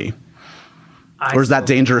coming to me. Or is that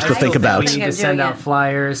dangerous to think about? We need to send out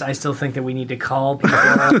flyers. I still think that we need to call people.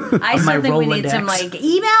 I still think we need some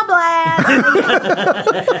email blast.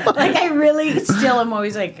 I really still am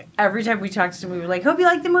always like, every time we talk to somebody, we're like, hope you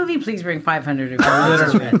like the movie. Please bring 500 of your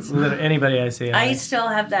literally, anybody I see. I still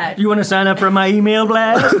have that. You want to sign up for my email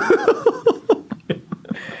blast?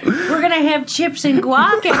 We're going to have chips and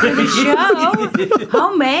guac after the show.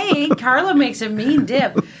 Homemade. Carla makes a mean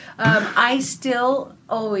dip. I still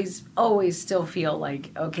always still feel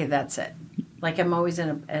like, okay, that's it. Like I'm always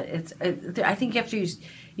in I think after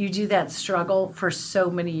you do that struggle for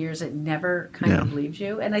so many years, it never kind of leaves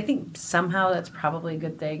you. And I think somehow that's probably a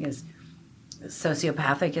good thing, as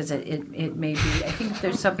sociopathic as it may be. I think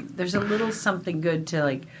there's a little something good to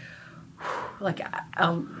like, like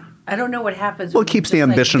I don't know what happens. Well, it keeps the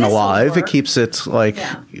ambition alive. It keeps it like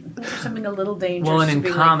something a little dangerous. Well, and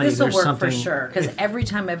in comedy, this will work something for sure. Because every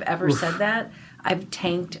time I've ever said that, I've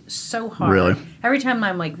tanked so hard. Really? Every time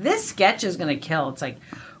I'm like, this sketch is going to kill. It's like,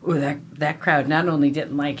 ooh, that crowd not only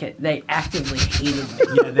didn't like it, they actively hated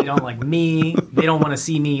me. Yeah, they don't like me. They don't want to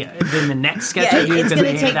see me in the next sketch I do it's because going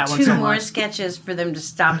they to hated take that one two so more much. sketches for them to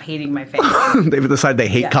stop hating my face. They've decided they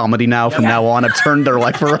hate comedy now. From now on, I've turned their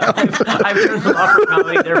life around. I've turned them off for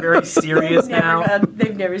comedy. They're very serious now.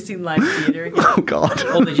 They've never seen live theater again. Oh, God.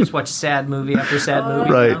 Oh, they just watch sad movie after sad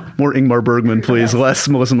movie. Right. Now. More Ingmar Bergman, please. Less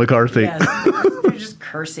Melissa McCarthy. Yes. They're just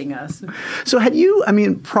cursing us. So had you, I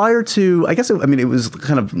mean, prior to, I guess, it was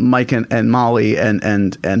kind of Mike and Molly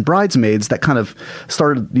and Bridesmaids that kind of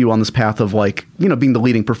started you on this path of like, being the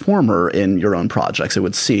leading performer in your own projects, it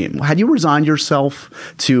would seem. Had you resigned yourself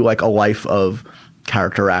to like a life of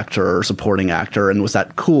character actor or supporting actor, and was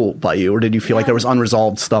that cool by you? Or did you feel like there was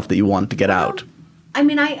unresolved stuff that you wanted to get out? I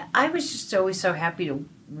mean, I was just always so happy to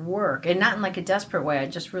work, and not in like a desperate way. I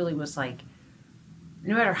just really was like,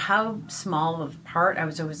 no matter how small of a part,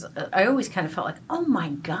 I always kind of felt like, oh my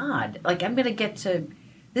God, like I'm going to get to,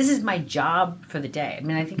 this is my job for the day. I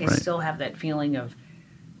mean, I think I still have that feeling of,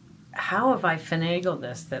 how have I finagled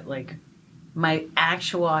this, that like my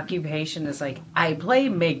actual occupation is like, I play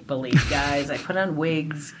make-believe, guys. I put on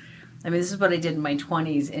wigs. I mean, this is what I did in my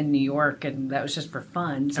 20s in New York, and that was just for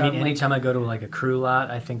fun. So anytime I go to like a crew lot,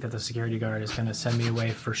 I think that the security guard is going to send me away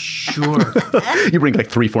for sure. You bring like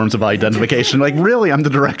 3 forms of identification. Like, really, I'm the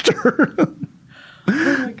director. Oh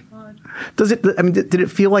my God. Did it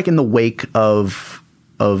feel like in the wake of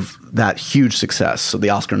that huge success, so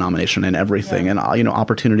the Oscar nomination and everything, and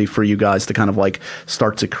opportunity for you guys to kind of like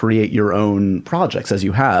start to create your own projects as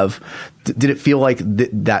you have, did it feel like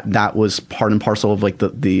that was part and parcel of like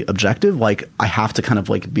the objective? Like, I have to kind of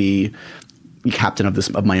like be captain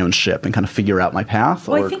of my own ship and kind of figure out my path?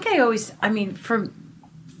 Well, I think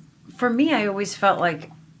for me, I always felt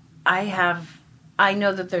like I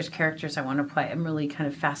know that there's characters I want to play. I'm really kind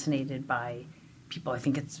of fascinated by people. I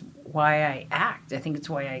think it's why I act. I think it's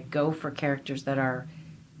why I go for characters that are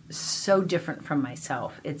so different from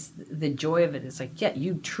myself. It's the joy of it is like,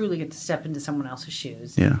 you truly get to step into someone else's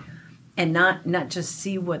shoes. Yeah. And not just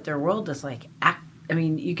see what their world is like.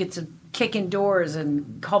 You get to kick in doors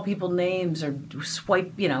and call people names or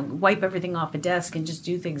wipe everything off a desk and just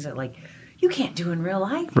do things that like you can't do in real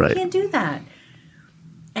life. Right. You can't do that.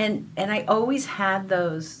 And I always had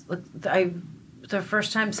those. The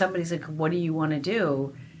first time somebody's like, "What do you want to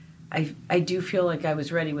do?" I do feel like I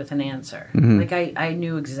was ready with an answer. Mm-hmm. Like I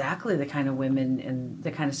knew exactly the kind of women and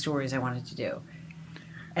the kind of stories I wanted to do,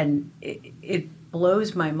 and it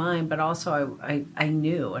blows my mind. But also I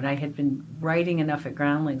knew, and I had been writing enough at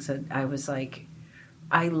Groundlings that I was like,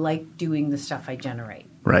 I like doing the stuff I generate,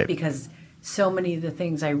 right? Because so many of the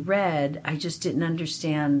things I read, I just didn't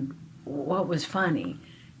understand what was funny,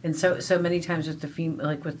 and so many times with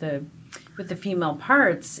the female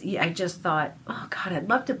parts, I just thought, oh God, I'd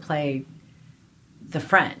love to play the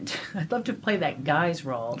friend. I'd love to play that guy's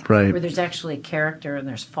role, right? Where there's actually a character and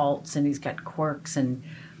there's faults and he's got quirks and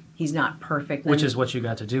he's not perfect. Which is what you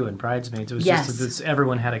got to do in Bridesmaids. It was just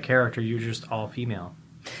everyone had a character. You were just all female.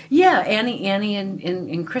 Yeah, Annie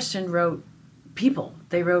and Kristen wrote people.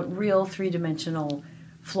 They wrote real 3-dimensional,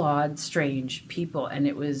 flawed, strange people, and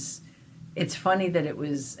it's funny that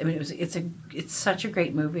it's such a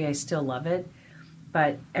great movie. I still love it.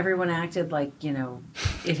 But everyone acted like,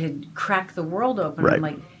 it had cracked the world open. Right. I'm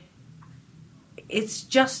like, it's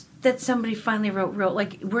just that somebody finally wrote real,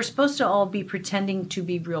 like, we're supposed to all be pretending to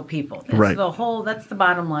be real people. That's that's the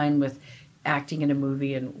bottom line with acting in a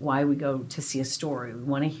movie and why we go to see a story. We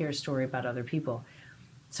want to hear a story about other people.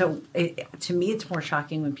 So to me, it's more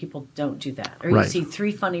shocking when people don't do that. Or you see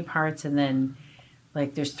 3 funny parts and then,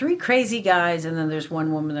 like, there's 3 crazy guys, and then there's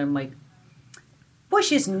one woman that I'm like, boy,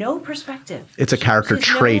 she has no perspective. It's a character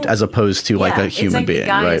trait as opposed to, like, a human being,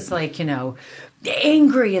 right? It's like, the guy is, like,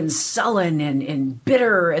 angry and sullen and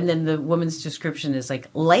bitter, and then the woman's description is, like,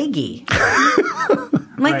 leggy.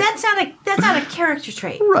 Like, that's not a character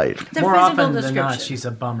trait. Right. It's a more physical often description. than not, she's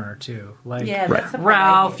a bummer, too. Like, that's the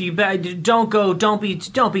Ralph, don't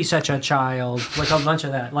be such a child. Like, a bunch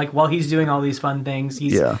of that. Like, while he's doing all these fun things,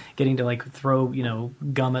 he's getting to, like, throw,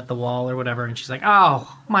 gum at the wall or whatever, and she's like,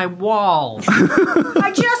 oh, my walls.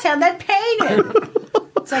 I just had that painted.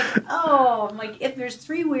 It's like, I'm like, if there's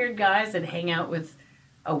 3 weird guys that hang out with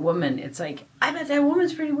a woman, it's like, I bet that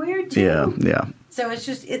woman's pretty weird, too. Yeah. So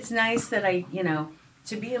it's nice that I,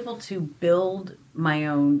 to be able to build my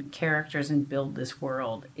own characters and build this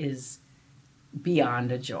world is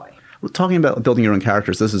beyond a joy. talking about building your own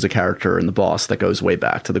characters, this is a character in The Boss that goes way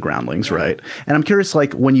back to the Groundlings, right? And I'm curious,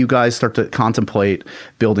 like, when you guys start to contemplate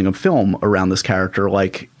building a film around this character,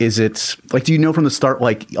 like, is it, like, do you know from the start,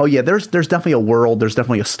 like, oh yeah, there's definitely a world, there's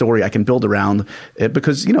definitely a story I can build around it,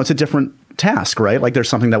 because, you know, it's a different task, right? Like, there's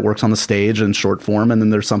something that works on the stage in short form, and then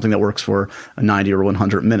there's something that works for 90 or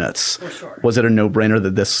 100 minutes. For sure. Was it a no-brainer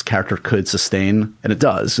that this character could sustain? And it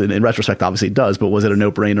does. In retrospect, obviously it does, but was it a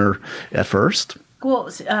no-brainer at first?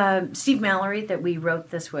 Well, Steve Mallory, that we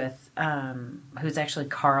wrote this with, who's actually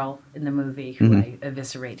Carl in the movie, who I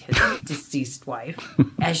eviscerate his deceased wife,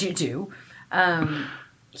 as you do.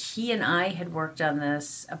 He and I had worked on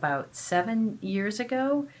this about 7 years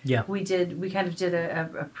ago. Yeah. We kind of did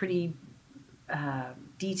a pretty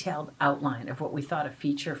detailed outline of what we thought a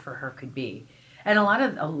feature for her could be. And a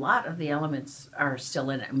lot of the elements are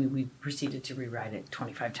still in it. I mean, we proceeded to rewrite it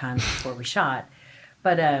 25 times before we shot.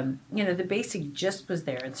 But, you know, the basic gist was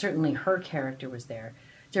there, and certainly her character was there.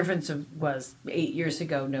 Difference was 8 years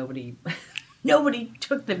ago, nobody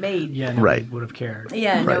took the maid. Yeah, nobody would have cared.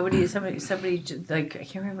 Yeah, right. somebody, like, I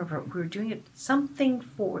can't remember, we were doing it something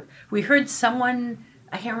for, we heard someone,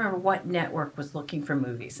 I can't remember what network was looking for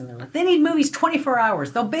movies, and they're like, they need movies 24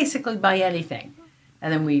 hours. They'll basically buy anything.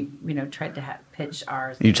 And then we, you know, tried to pitch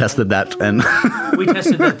ours. You tested that, and we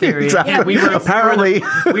tested that theory. Exactly. Yeah, we were basically.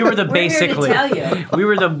 We're here to tell you. We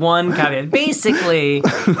were the one caveat. Basically,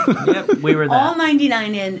 yep, we were that. All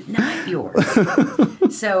 99 in, not yours.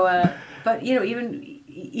 So, but you know,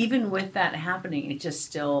 even with that happening, it just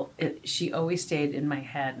still. She always stayed in my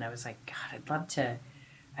head, and I was like, God,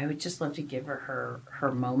 I would just love to give her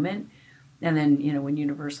moment. And then, you know, when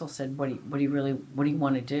Universal said, what do you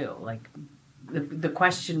want to do? Like, the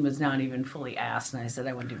question was not even fully asked, and I said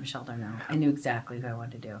I want to do Michelle Darnell. I knew exactly who I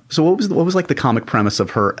wanted to do. So what was like the comic premise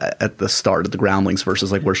of her at the start of the Groundlings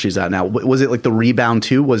versus like where she's at now? Was it like the rebound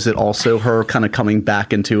too? Was it also her kind of coming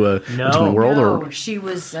back into a world? No, she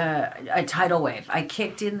was a tidal wave. I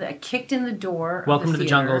kicked in the door. Welcome to the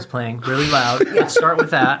Jungle is playing really loud. Let's start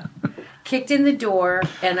with that. Kicked in the door,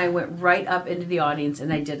 and I went right up into the audience,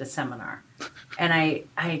 and I did a seminar. And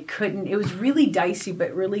I couldn't, it was really dicey,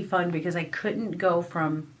 but really fun, because I couldn't go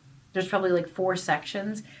from, there's probably like 4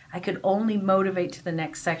 sections. I could only motivate to the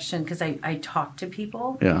next section because I talked to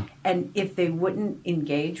people. Yeah. And if they wouldn't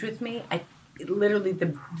engage with me, literally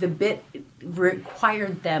the bit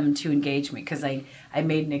required them to engage me, because I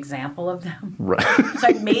made an example of them. Right. So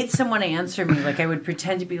I made someone answer me. Like, I would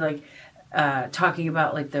pretend to be like, talking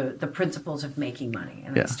about like the principles of making money.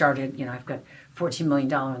 And I started, you know, I've got $14 million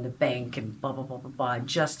in the bank and blah, blah, blah, blah, blah.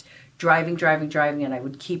 Just driving. And I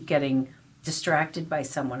would keep getting distracted by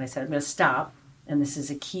someone. I said, I'm going to stop. And this is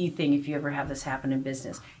a key thing if you ever have this happen in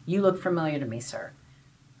business. You look familiar to me, sir.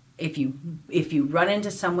 If you run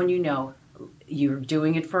into someone you know, you're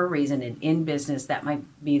doing it for a reason. And in business, that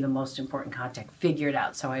might be the most important contact. Figure it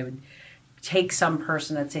out. So I would take some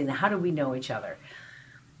person and say, now, how do we know each other?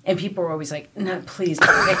 And people were always like, no, please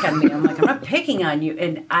don't pick on me. I'm like, I'm not picking on you.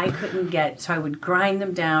 And I couldn't so I would grind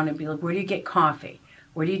them down and be like, where do you get coffee?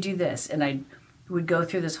 Where do you do this? And I would go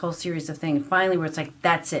through this whole series of things. Finally, where it's like,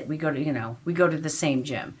 that's it. We go to the same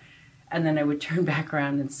gym. And then I would turn back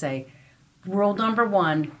around and say, rule number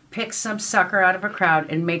 1, pick some sucker out of a crowd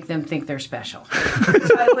and make them think they're special.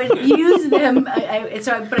 So I would use them. But I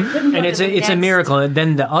couldn't. And it's a miracle. And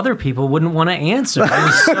then the other people wouldn't want to answer. It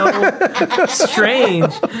was so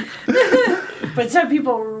strange. But some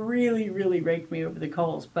people really, really raked me over the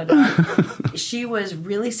coals. But she was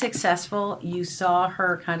really successful. You saw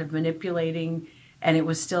her kind of manipulating, and it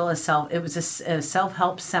was still a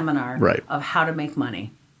self-help seminar of how to make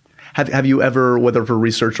money. Have you ever, whether for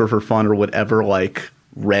research or for fun or whatever, like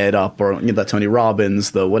read up or the Tony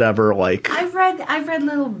Robbins, the whatever, like? I've read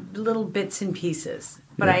little bits and pieces,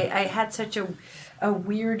 but I had such a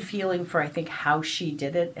weird feeling for, I think, how she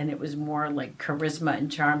did it, and it was more like charisma and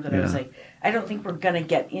charm that I was like, I don't think we're gonna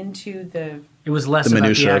get into the. It was less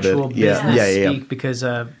about the actual business speak because,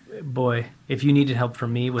 boy, if you needed help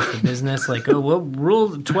from me with the business, like,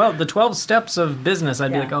 rule 12, the 12 steps of business,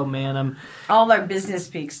 I'd be like, oh man, all our business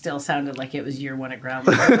speak still sounded like it was year 1 at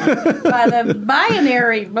Groundlings. By the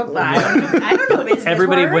binary, I don't know business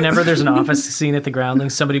Everybody, words. Whenever there's an office scene at the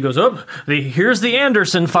Groundlings, somebody goes, here's the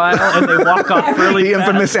Anderson file, and they walk off really the fast.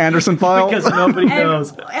 Infamous Anderson file. Because nobody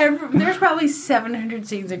knows. There's probably 700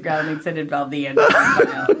 scenes at Groundlings that involve the Anderson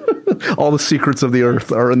file. All the secrets of the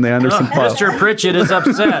earth are in the Anderson file. Mr. Pritchett is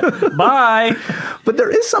upset. Bye. But there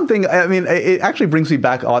is something, I mean, it actually brings me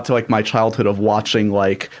back a lot to like my childhood of watching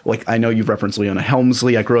like I know you've referenced Leona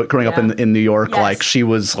Helmsley. I growing up in New York, like she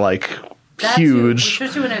was like huge.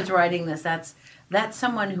 Especially when I was writing this, that's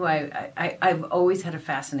someone who I've always had a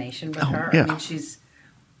fascination with her. Yeah.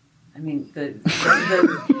 I mean, the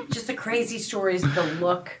just the crazy stories, the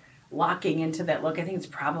look, locking into that look. I think it's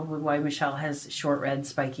probably why Michelle has short, red,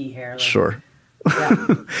 spiky hair. Sure.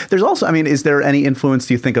 Yeah. There's also, I mean, is there any influence,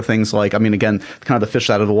 do you think, of things like, I mean, again, kind of the fish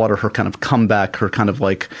out of the water, her kind of comeback, her kind of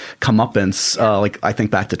like comeuppance, like I think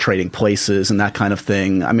back to Trading Places and that kind of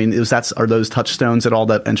thing. I mean, are those touchstones at all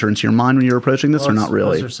that enter into your mind when you're approaching this, or not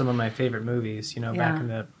really? Those are some of my favorite movies, back in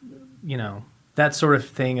the, that sort of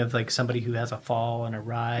thing of like somebody who has a fall and a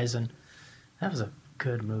rise, and that was a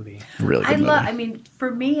good movie. Really good movie. I mean, for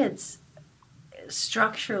me, it's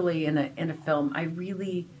structurally in a film,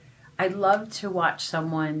 I love to watch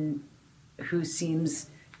someone who seems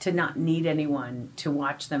to not need anyone to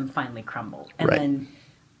watch them finally crumble. And then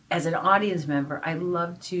as an audience member, I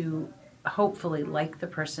love to hopefully like the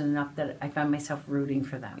person enough that I find myself rooting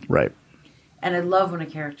for them. Right. And I love when a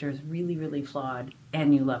character is really, really flawed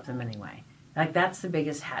and you love them anyway. Like, that's the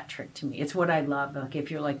biggest hat trick to me. It's what I love. Like, if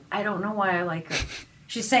you're like, I don't know why I like her.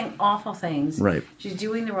 She's saying awful things. Right. She's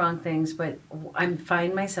doing the wrong things, but I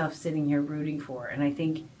find myself sitting here rooting for her. And I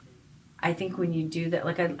think when you do that,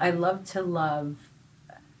 like I love to love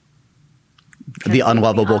the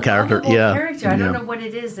unlovable character. Character. I don't know what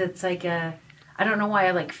it is. It's like I don't know why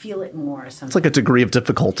I like feel it more or something. It's like a degree of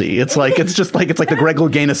difficulty. It's like the Greg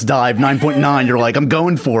Louganis dive 9.9. You're like, I'm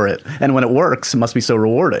going for it. And when it works, it must be so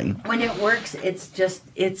rewarding. When it works,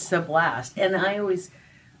 it's a blast. And I always,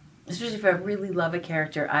 especially if I really love a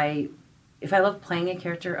character, if I love playing a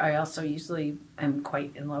character, I also usually am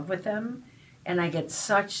quite in love with them. And I get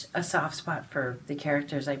such a soft spot for the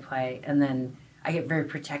characters I play, and then I get very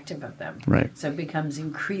protective of them. Right. So it becomes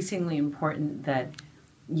increasingly important that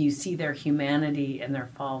you see their humanity and their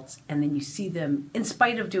faults, and then you see them, in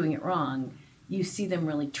spite of doing it wrong, you see them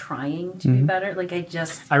really trying to be better. Like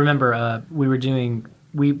I remember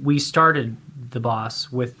we started The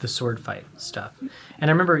Boss with the sword fight stuff. And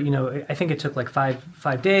I remember, I think it took like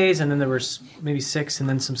five days, and then there was maybe 6, and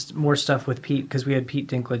then some more stuff with Pete, because we had Pete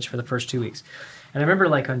Dinklage for the first 2 weeks. And I remember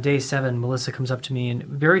like on day 7, Melissa comes up to me, and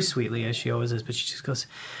very sweetly, as she always is, but she just goes,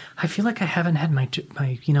 I feel like I haven't had my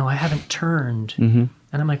I haven't turned. Mm-hmm.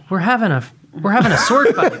 And I'm like, we're having a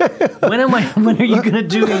sword fight. When are you going to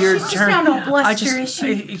do your turn? She's not all bluster,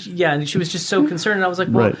 yeah, and she was just so concerned. And I was like,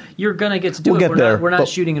 well, you're going to get to do it. We're not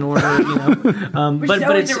shooting in order,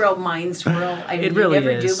 but it's a real mind swirl. It really never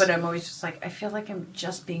is. do, but I'm always just like, I feel like I'm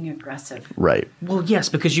just being aggressive. Right. Well, yes,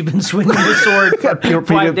 because you've been swinging the sword for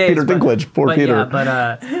 5 days. Peter Dinklage, poor Peter.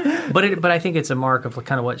 Yeah, but I think it's a mark of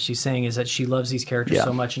kind of what she's saying is that she loves these characters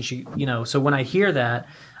so much, and she, so when I hear that,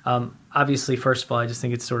 obviously, first of all, I just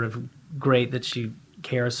think it's sort of great that she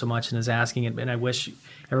cares so much and is asking it, and I wish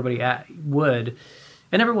everybody would,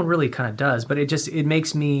 and everyone really kind of does, but it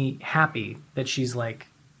makes me happy that she's like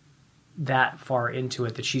that far into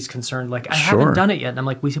it, that she's concerned, like, I haven't done it yet, and I'm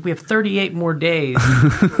like, we have 38 more days.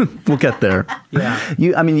 We'll get there. Yeah.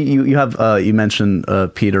 You mentioned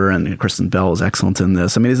Peter, and Kristen Bell is excellent in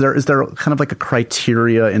this. I mean, is there kind of like a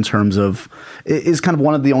criteria in terms of, is kind of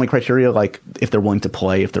one of the only criteria, like if they're willing to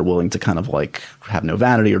play, if they're willing to kind of like have no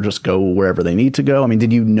vanity or just go wherever they need to go? I mean,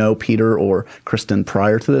 did you know Peter or Kristen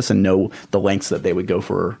prior to this and know the lengths that they would go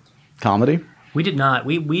for comedy? We did not.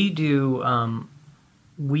 We do.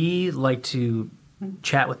 We like to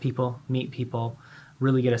chat with people, meet people,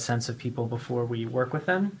 really get a sense of people before we work with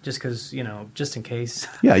them, just because, just in case.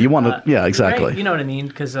 Yeah, you want to, yeah, exactly. Right? You know what I mean?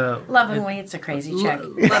 Because lovingly, it's a crazy check.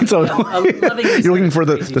 You're looking for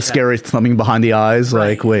the scary something behind the eyes, right.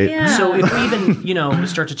 Like, wait. Yeah. So if we even,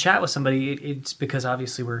 start to chat with somebody, it's because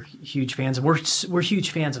obviously we're huge fans. We're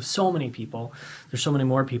huge fans of so many people. There's so many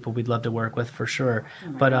more people we'd love to work with for sure.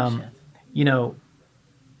 But,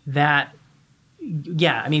 that...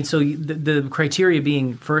 Yeah, I mean, so the criteria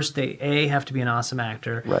being, first, they have to be an awesome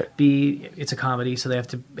actor. Right. B, it's a comedy, so we have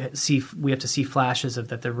to see flashes of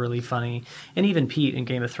that they're really funny. And even Pete in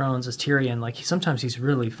Game of Thrones as Tyrion, like sometimes he's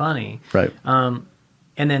really funny. Right. And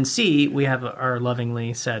then C, we have our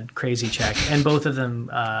lovingly said crazy check, and both of them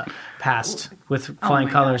passed with flying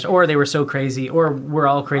colors, or they were so crazy, or we're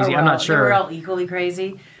all crazy. I'm not sure. We're all equally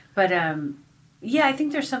crazy, but yeah, I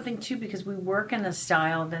think there's something too, because we work in a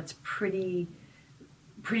style that's pretty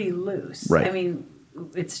loose. Right. I mean,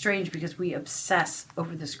 it's strange because we obsess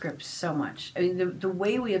over the script so much. I mean, the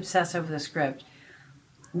way we obsess over the script,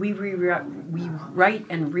 we write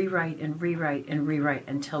and rewrite and rewrite and rewrite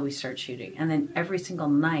until we start shooting. And then every single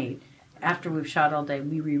night, after we've shot all day,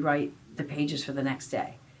 we rewrite the pages for the next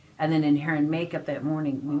day. And then in hair and makeup that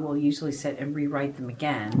morning, we will usually sit and rewrite them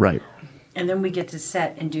again. Right. and then we get to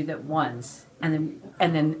set and do that once, and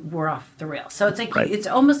then we're off the rails. So it's like it's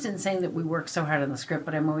almost insane that we work so hard on the script,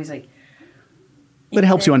 but I'm always like. But it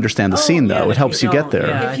helps you understand the scene, though. It helps you get there.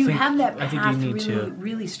 Yeah, if you have that path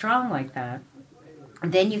really strong like that,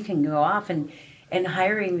 then you can go off and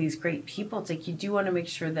hiring these great people. It's like you do want to make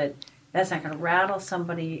sure that that's not going to rattle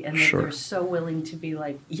somebody, and that they're so willing to be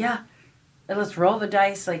like, yeah, let's roll the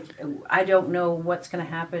dice. Like, I don't know what's going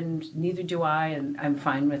to happen. Neither do I, and I'm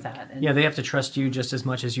fine with that. And they have to trust you just as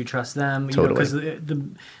much as you trust them. Totally. Because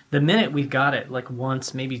the minute we've got it, like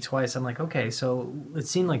once, maybe twice, I'm like, okay, so it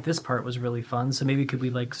seemed like this part was really fun. So maybe could we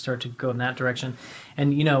like start to go in that direction?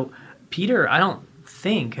 And Peter, I don't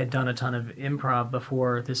think had done a ton of improv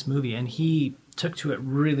before this movie, and he took to it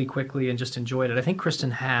really quickly and just enjoyed it. I think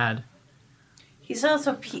Kristen had. He's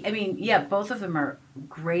also, both of them are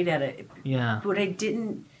great at it. Yeah. But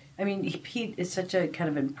Pete is such a kind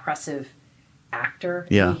of impressive actor.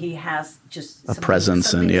 Yeah. He has just a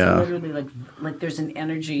presence, and literally like there's an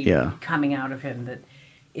energy coming out of him that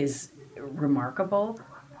is remarkable.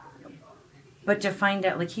 But to find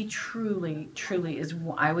out, like, he truly, truly is,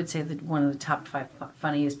 I would say, that one of the top 5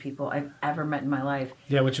 funniest people I've ever met in my life.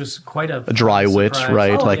 Yeah, which was quite a dry wit,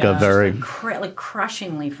 right? Oh, like a very like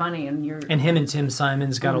crushingly funny, and him and Tim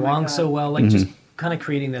Simons got along so well, like just kind of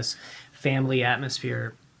creating this family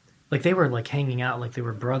atmosphere. Like they were like hanging out like they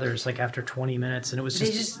were brothers. Like after 20 minutes, and it was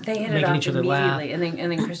they hit it off each other laugh. And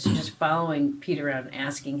then Kristen just following Pete around,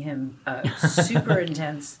 asking him super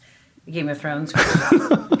intense Game of Thrones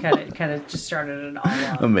kind of just started it all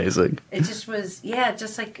off. Amazing. It just was,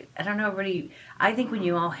 just like, I don't know, everybody, I think when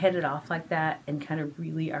you all hit it off like that and kind of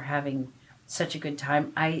really are having such a good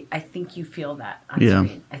time, I think you feel that on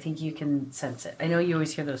screen. I think you can sense it. I know you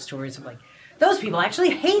always hear those stories of like, those people actually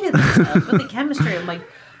hated themselves with the chemistry. I'm like,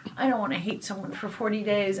 I don't want to hate someone for 40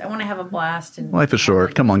 days. I want to have a blast. And life is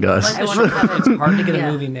short. Come on, guys. It's hard to get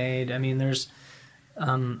a movie made. I mean, there's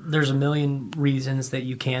a million reasons that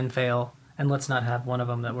you can fail, and let's not have one of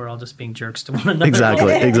them that we're all just being jerks to one another.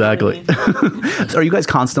 Exactly. So are you guys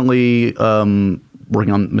constantly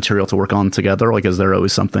working on material to work on together? Like, is there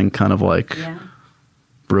always something kind of like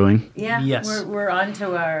brewing? Yeah. Yes. We're on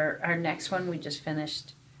to our next one. We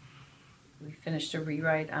finished a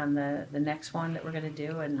rewrite on the next one that we're going to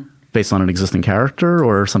do, and based on an existing character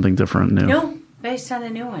or something different new? No, based on a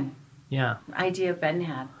new one. Yeah. Idea Ben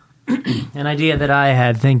had. An idea that I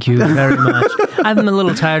had, thank you very much. I'm a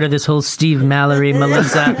little tired of this whole Steve Mallory,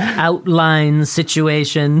 Melissa outline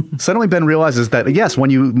situation. Suddenly Ben realizes that, yes, when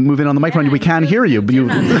you move in on the microphone, we can hear you. But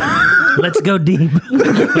let's go deep.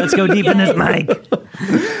 Let's go deep in this mic.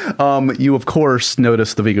 You, of course,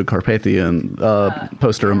 noticed the Vigo Carpathian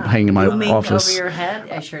poster hanging in my office. Over your head?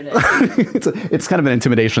 I sure did. It's kind of an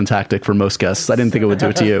intimidation tactic for most guests. I didn't think it would do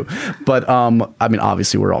it to you. But,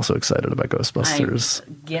 obviously, we're also excited about Ghostbusters.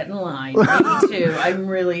 Get in line. Me too. I'm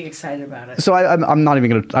really excited about it. So I'm not even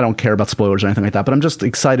going to... I don't care about spoilers or anything like that, but I'm just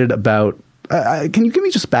excited about... can you give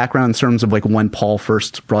me just background in terms of like when Paul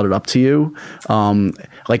first brought it up to you?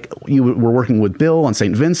 Like you were working with Bill on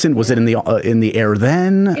St. Vincent. Was it in the air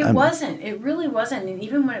then? It wasn't. It really wasn't. And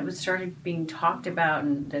even when it started being talked about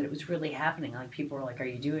and that it was really happening, like people were like, "Are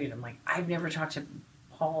you doing it?" I'm like, "I've never talked to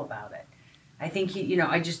Paul about it." I think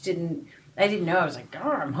I just didn't. I didn't know. I was like, "Oh,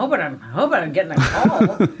 I'm hoping I'm getting a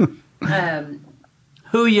call."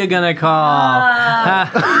 Who you gonna call?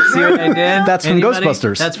 See what I did? That's from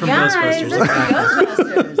Ghostbusters. That's from Ghostbusters. Ghostbusters.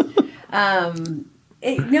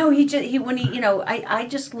 I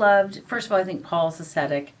just loved, first of all, I think Paul's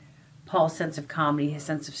aesthetic, Paul's sense of comedy, his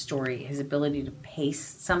sense of story, his ability to pace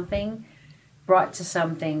something, brought to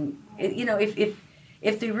something,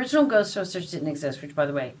 if the original Ghostbusters didn't exist, which by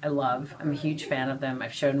the way, I love, I'm a huge fan of them.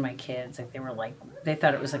 I've shown my kids, they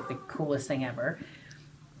thought it was like the coolest thing ever.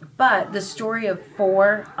 But the story of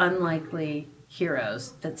 4 unlikely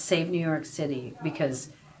heroes that save New York City because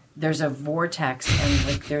there's a vortex and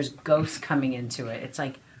like there's ghosts coming into it. It's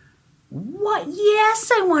like, what? Yes,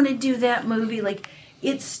 I want to do that movie. Like,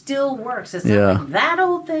 it still works. It's not like that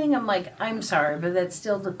old thing. I'm like, I'm sorry, but that's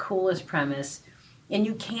still the coolest premise. And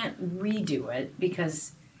you can't redo it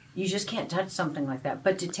because you just can't touch something like that.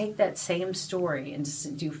 But to take that same story and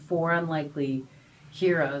to do 4 unlikely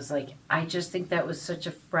heroes, like, I just think that was such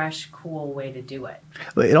a fresh, cool way to do it.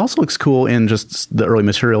 It also looks cool in just the early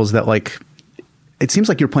materials that, like, it seems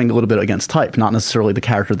like you're playing a little bit against type, not necessarily the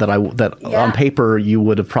character that on paper you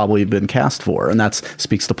would have probably been cast for, and that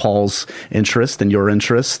speaks to Paul's interest and your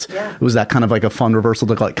interest. Yeah. Was that kind of like a fun reversal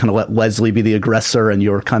to like kind of let Leslie be the aggressor and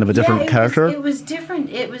you're kind of a different character? It was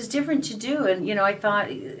different. It was different to do, and I thought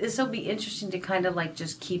this will be interesting to kind of like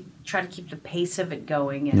just try to keep the pace of it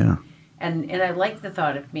going, And I like the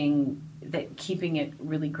thought of keeping it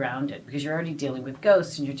really grounded, because you're already dealing with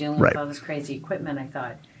ghosts and you're dealing with all this crazy equipment. I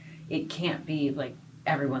thought it can't be like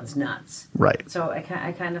everyone's nuts. Right. So I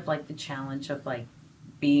kind of like the challenge of like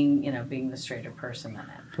being the straighter person in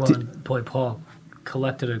it. Well, boy, Paul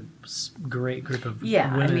collected a great group of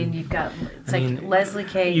women. I mean, you've got Leslie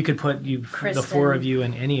Kay. You could put the four of you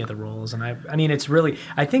in any of the roles, and I mean, it's really.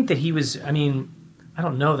 I think that he was. I mean, I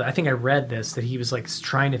don't know that. I think I read this that he was like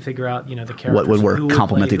trying to figure out, the characters what would work,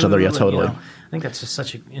 complement each other. Yeah, totally. I think that's just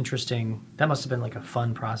such an interesting. That must have been like a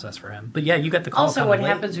fun process for him. But yeah, you got the call. Also, what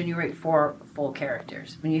happens when you write 4 full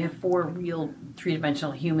characters? When you have 4 real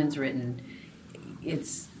 3-dimensional humans written,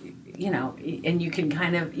 it's. And you can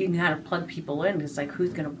kind of plug people in. It's like,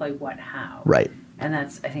 who's going to play what, how, right? And I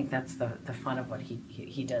think that's the fun of what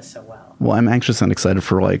he does so well. Well, I'm anxious and excited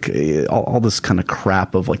for like all this kind of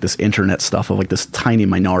crap of like this internet stuff of like this tiny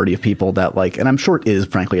minority of people that like, and I'm sure it is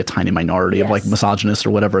frankly a tiny minority of like misogynists or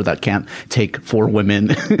whatever that can't take 4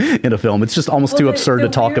 women in a film. It's just almost too absurd to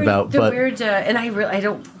talk about. But weird, and I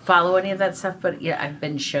don't follow any of that stuff, but I've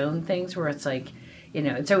been shown things where it's like.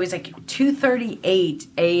 It's always like 2:38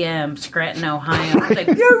 a.m. Scranton, Ohio. It's like,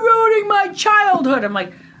 you're ruining my childhood. I'm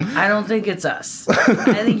like, I don't think it's us.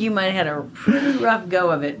 I think you might have had a pretty rough go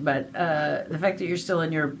of it, but the fact that you're still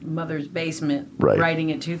in your mother's basement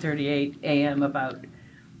writing at 2:38 a.m. about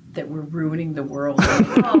that we're ruining the world.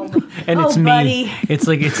 And it's buddy. me. It's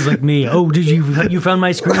like me. Oh, did you found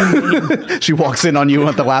my screen? She walks in on you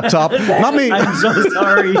at the laptop. Not me. I'm so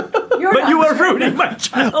sorry. But you are ruining my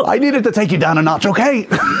child. I needed to take you down a notch, okay?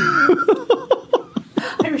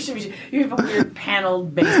 You have a weird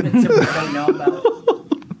paneled basement that we don't know about.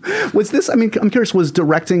 Was this, I'm curious, was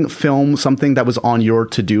directing film something that was on your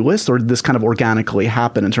to-do list, or did this kind of organically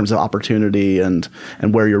happen in terms of opportunity and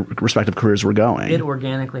where your respective careers were going? It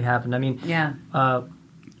organically happened. I mean,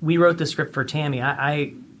 we wrote the script for Tammy.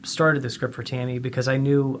 I started the script for Tammy because I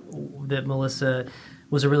knew that Melissa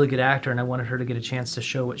was a really good actor, and I wanted her to get a chance to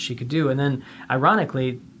show what she could do. And then,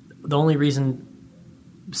 ironically, the only reason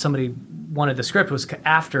somebody wanted the script was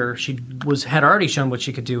after she had already shown what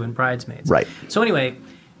she could do in Bridesmaids. Right. So anyway,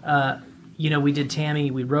 we did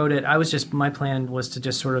Tammy. We wrote it. My plan was to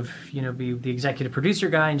just sort of, be the executive producer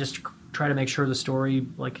guy and just try to make sure the story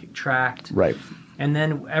like tracked. Right. And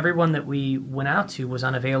then everyone that we went out to was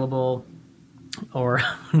unavailable or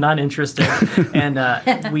not interested, and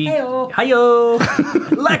we hi-yo,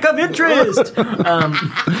 lack of interest.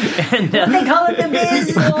 And they call it the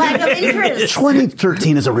biz, lack of interest.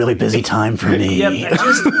 2013 is a really busy time for me. Yep,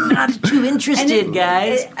 just not too interested,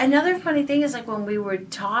 guys. Another funny thing is like when we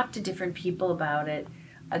would talk to different people about it.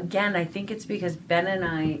 Again, I think it's because Ben and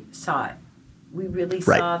I saw it. We really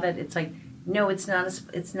saw that it's like no, it's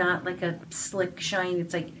not like a slick shine.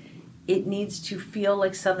 It's like. It needs to feel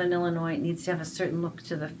like Southern Illinois. It needs to have a certain look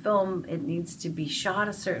to the film. It needs to be shot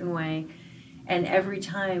a certain way. And every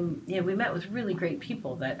time, we met with really great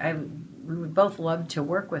people that we would both love to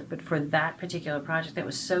work with. But for that particular project, that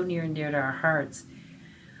was so near and dear to our hearts.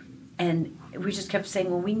 And we just kept saying,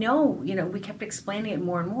 well, we know, we kept explaining it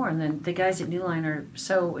more and more. And then the guys at New Line are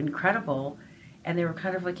so incredible. And they were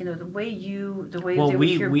kind of like, the way they would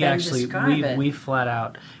hear Ben describe it. We flat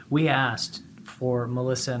out, we asked for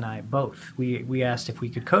Melissa and I both. We asked if we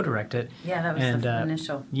could co-direct it. Yeah, that was the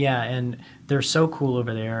initial. Yeah, and they're so cool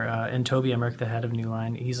over there. And Toby Emmerich, the head of New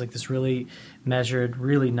Line, he's like this really measured,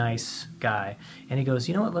 really nice guy. And he goes,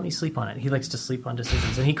 you know what, let me sleep on it. He likes to sleep on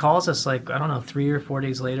decisions. And he calls us 3 or 4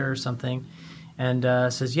 days later or something and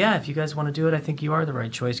says, yeah, if you guys want to do it, I think you are the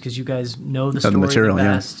right choice because you guys know the story the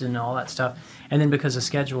best and all that stuff. And then because of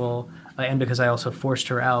schedule, and because I also forced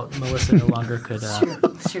her out, Melissa no longer could.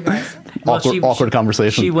 Awkward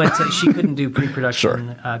conversation. She couldn't do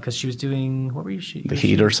pre-production because she was doing. What were you shooting? The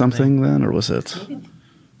Heat or something then, or was it?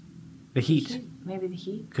 The Heat. Maybe The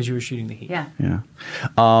Heat. Because you were shooting The Heat. Yeah.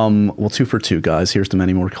 Well, 2 for 2, guys. Here's to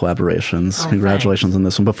many more collaborations. Congratulations on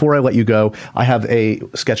this one. Before I let you go, I have a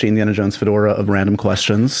sketchy Indiana Jones fedora of random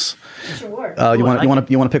questions. Sure. You want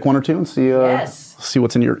to pick one or two and see? Yes. See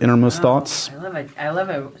what's in your innermost thoughts. I love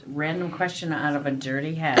a random question out of a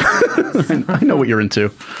dirty hat. I know what you're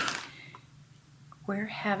into. Where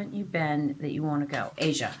haven't you been that you want to go?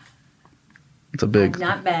 Asia. It's a big. I've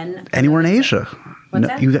not been. Anywhere in Asia. What's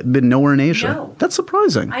that? You've been nowhere in Asia. No. That's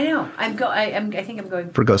surprising. I know. I think I'm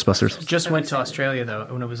going for Ghostbusters. Just went to Australia though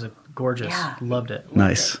when it was gorgeous. Yeah. Loved it.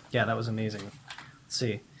 Nice. Yeah, that was amazing. Let's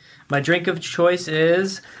see. My drink of choice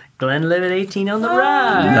is Glenlivet 18 on the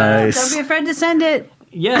rocks. Nice. Don't be afraid to send it.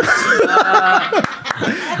 Yes.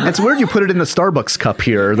 It's weird you put it in the Starbucks cup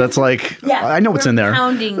here. That's like, I know what's in there.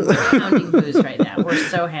 Pounding booze right now. We're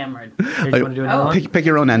so hammered. Here, you want to do another one? Pick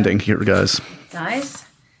your own ending here, guys. Guys,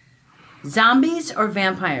 zombies or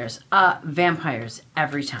vampires? Vampires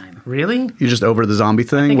every time. Really? You're just over the zombie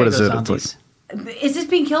thing? What is it? Zombies. Is this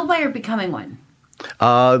being killed by or becoming one?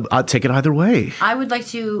 I'd take it either way. I would like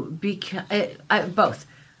to be both.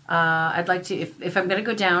 I'd like to, if I'm going to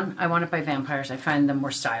go down, I want it by vampires. I find them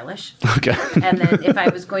more stylish. Okay. And then if I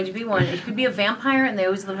was going to be one, it could be a vampire, and they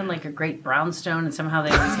always live in like a great brownstone, and somehow they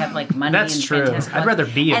always have like money. That's and true. fantastic I'd rather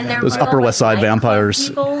be a vampire. Those Upper West Side vampires.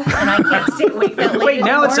 People, and I can't stay awake that late. Wait,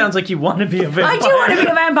 now it sounds like you want to be a vampire. I do want to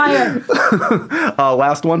be a vampire.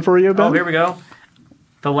 Last one for you, Ben? Oh, here we go.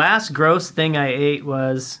 The last gross thing I ate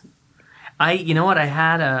was... you know what? I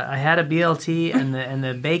had a BLT and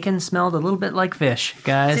the bacon smelled a little bit like fish,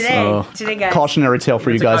 guys. Today, guys. Cautionary tale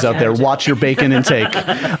for you guys out there. Watch your bacon intake.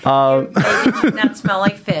 Bacon should not smell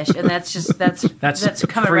like fish, and that's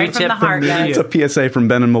coming right from the heart, guys. It's a PSA from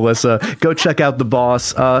Ben and Melissa. Go check out The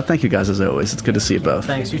Boss. Thank you guys as always. It's good to see you both.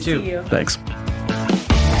 Thanks, you too. Thanks.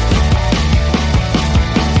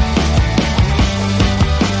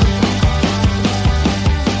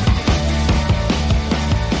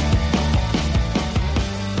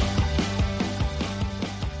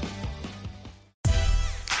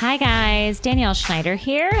 Hi guys, Danielle Schneider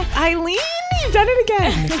here. Eileen, you've done it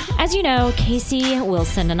again. As you know, Casey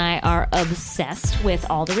Wilson and I are obsessed with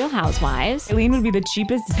all the Real Housewives. Eileen would be the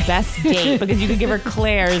cheapest, best date because you could give her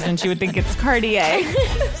Claire's and she would think it's Cartier.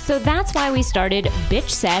 So that's why we started Bitch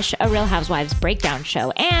Sesh, a Real Housewives breakdown show.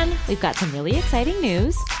 And we've got some really exciting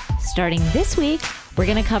news. Starting this week, we're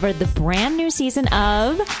going to cover the brand new season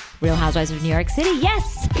of Real Housewives of New York City.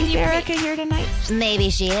 Yes! Is Erica here tonight? Maybe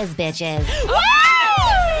she is, bitches.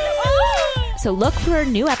 So look for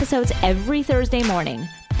new episodes every Thursday morning.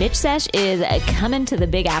 Bitch Sesh is coming to the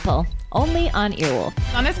Big Apple, only on Earwolf.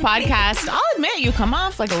 On this podcast, I'll admit you come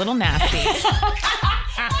off like a little nasty.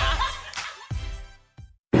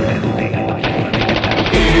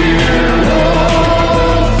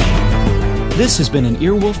 This has been an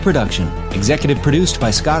Earwolf production, executive produced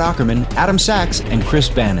by Scott Aukerman, Adam Sachs, and Chris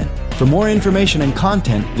Bannon. For more information and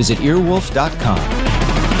content, visit earwolf.com.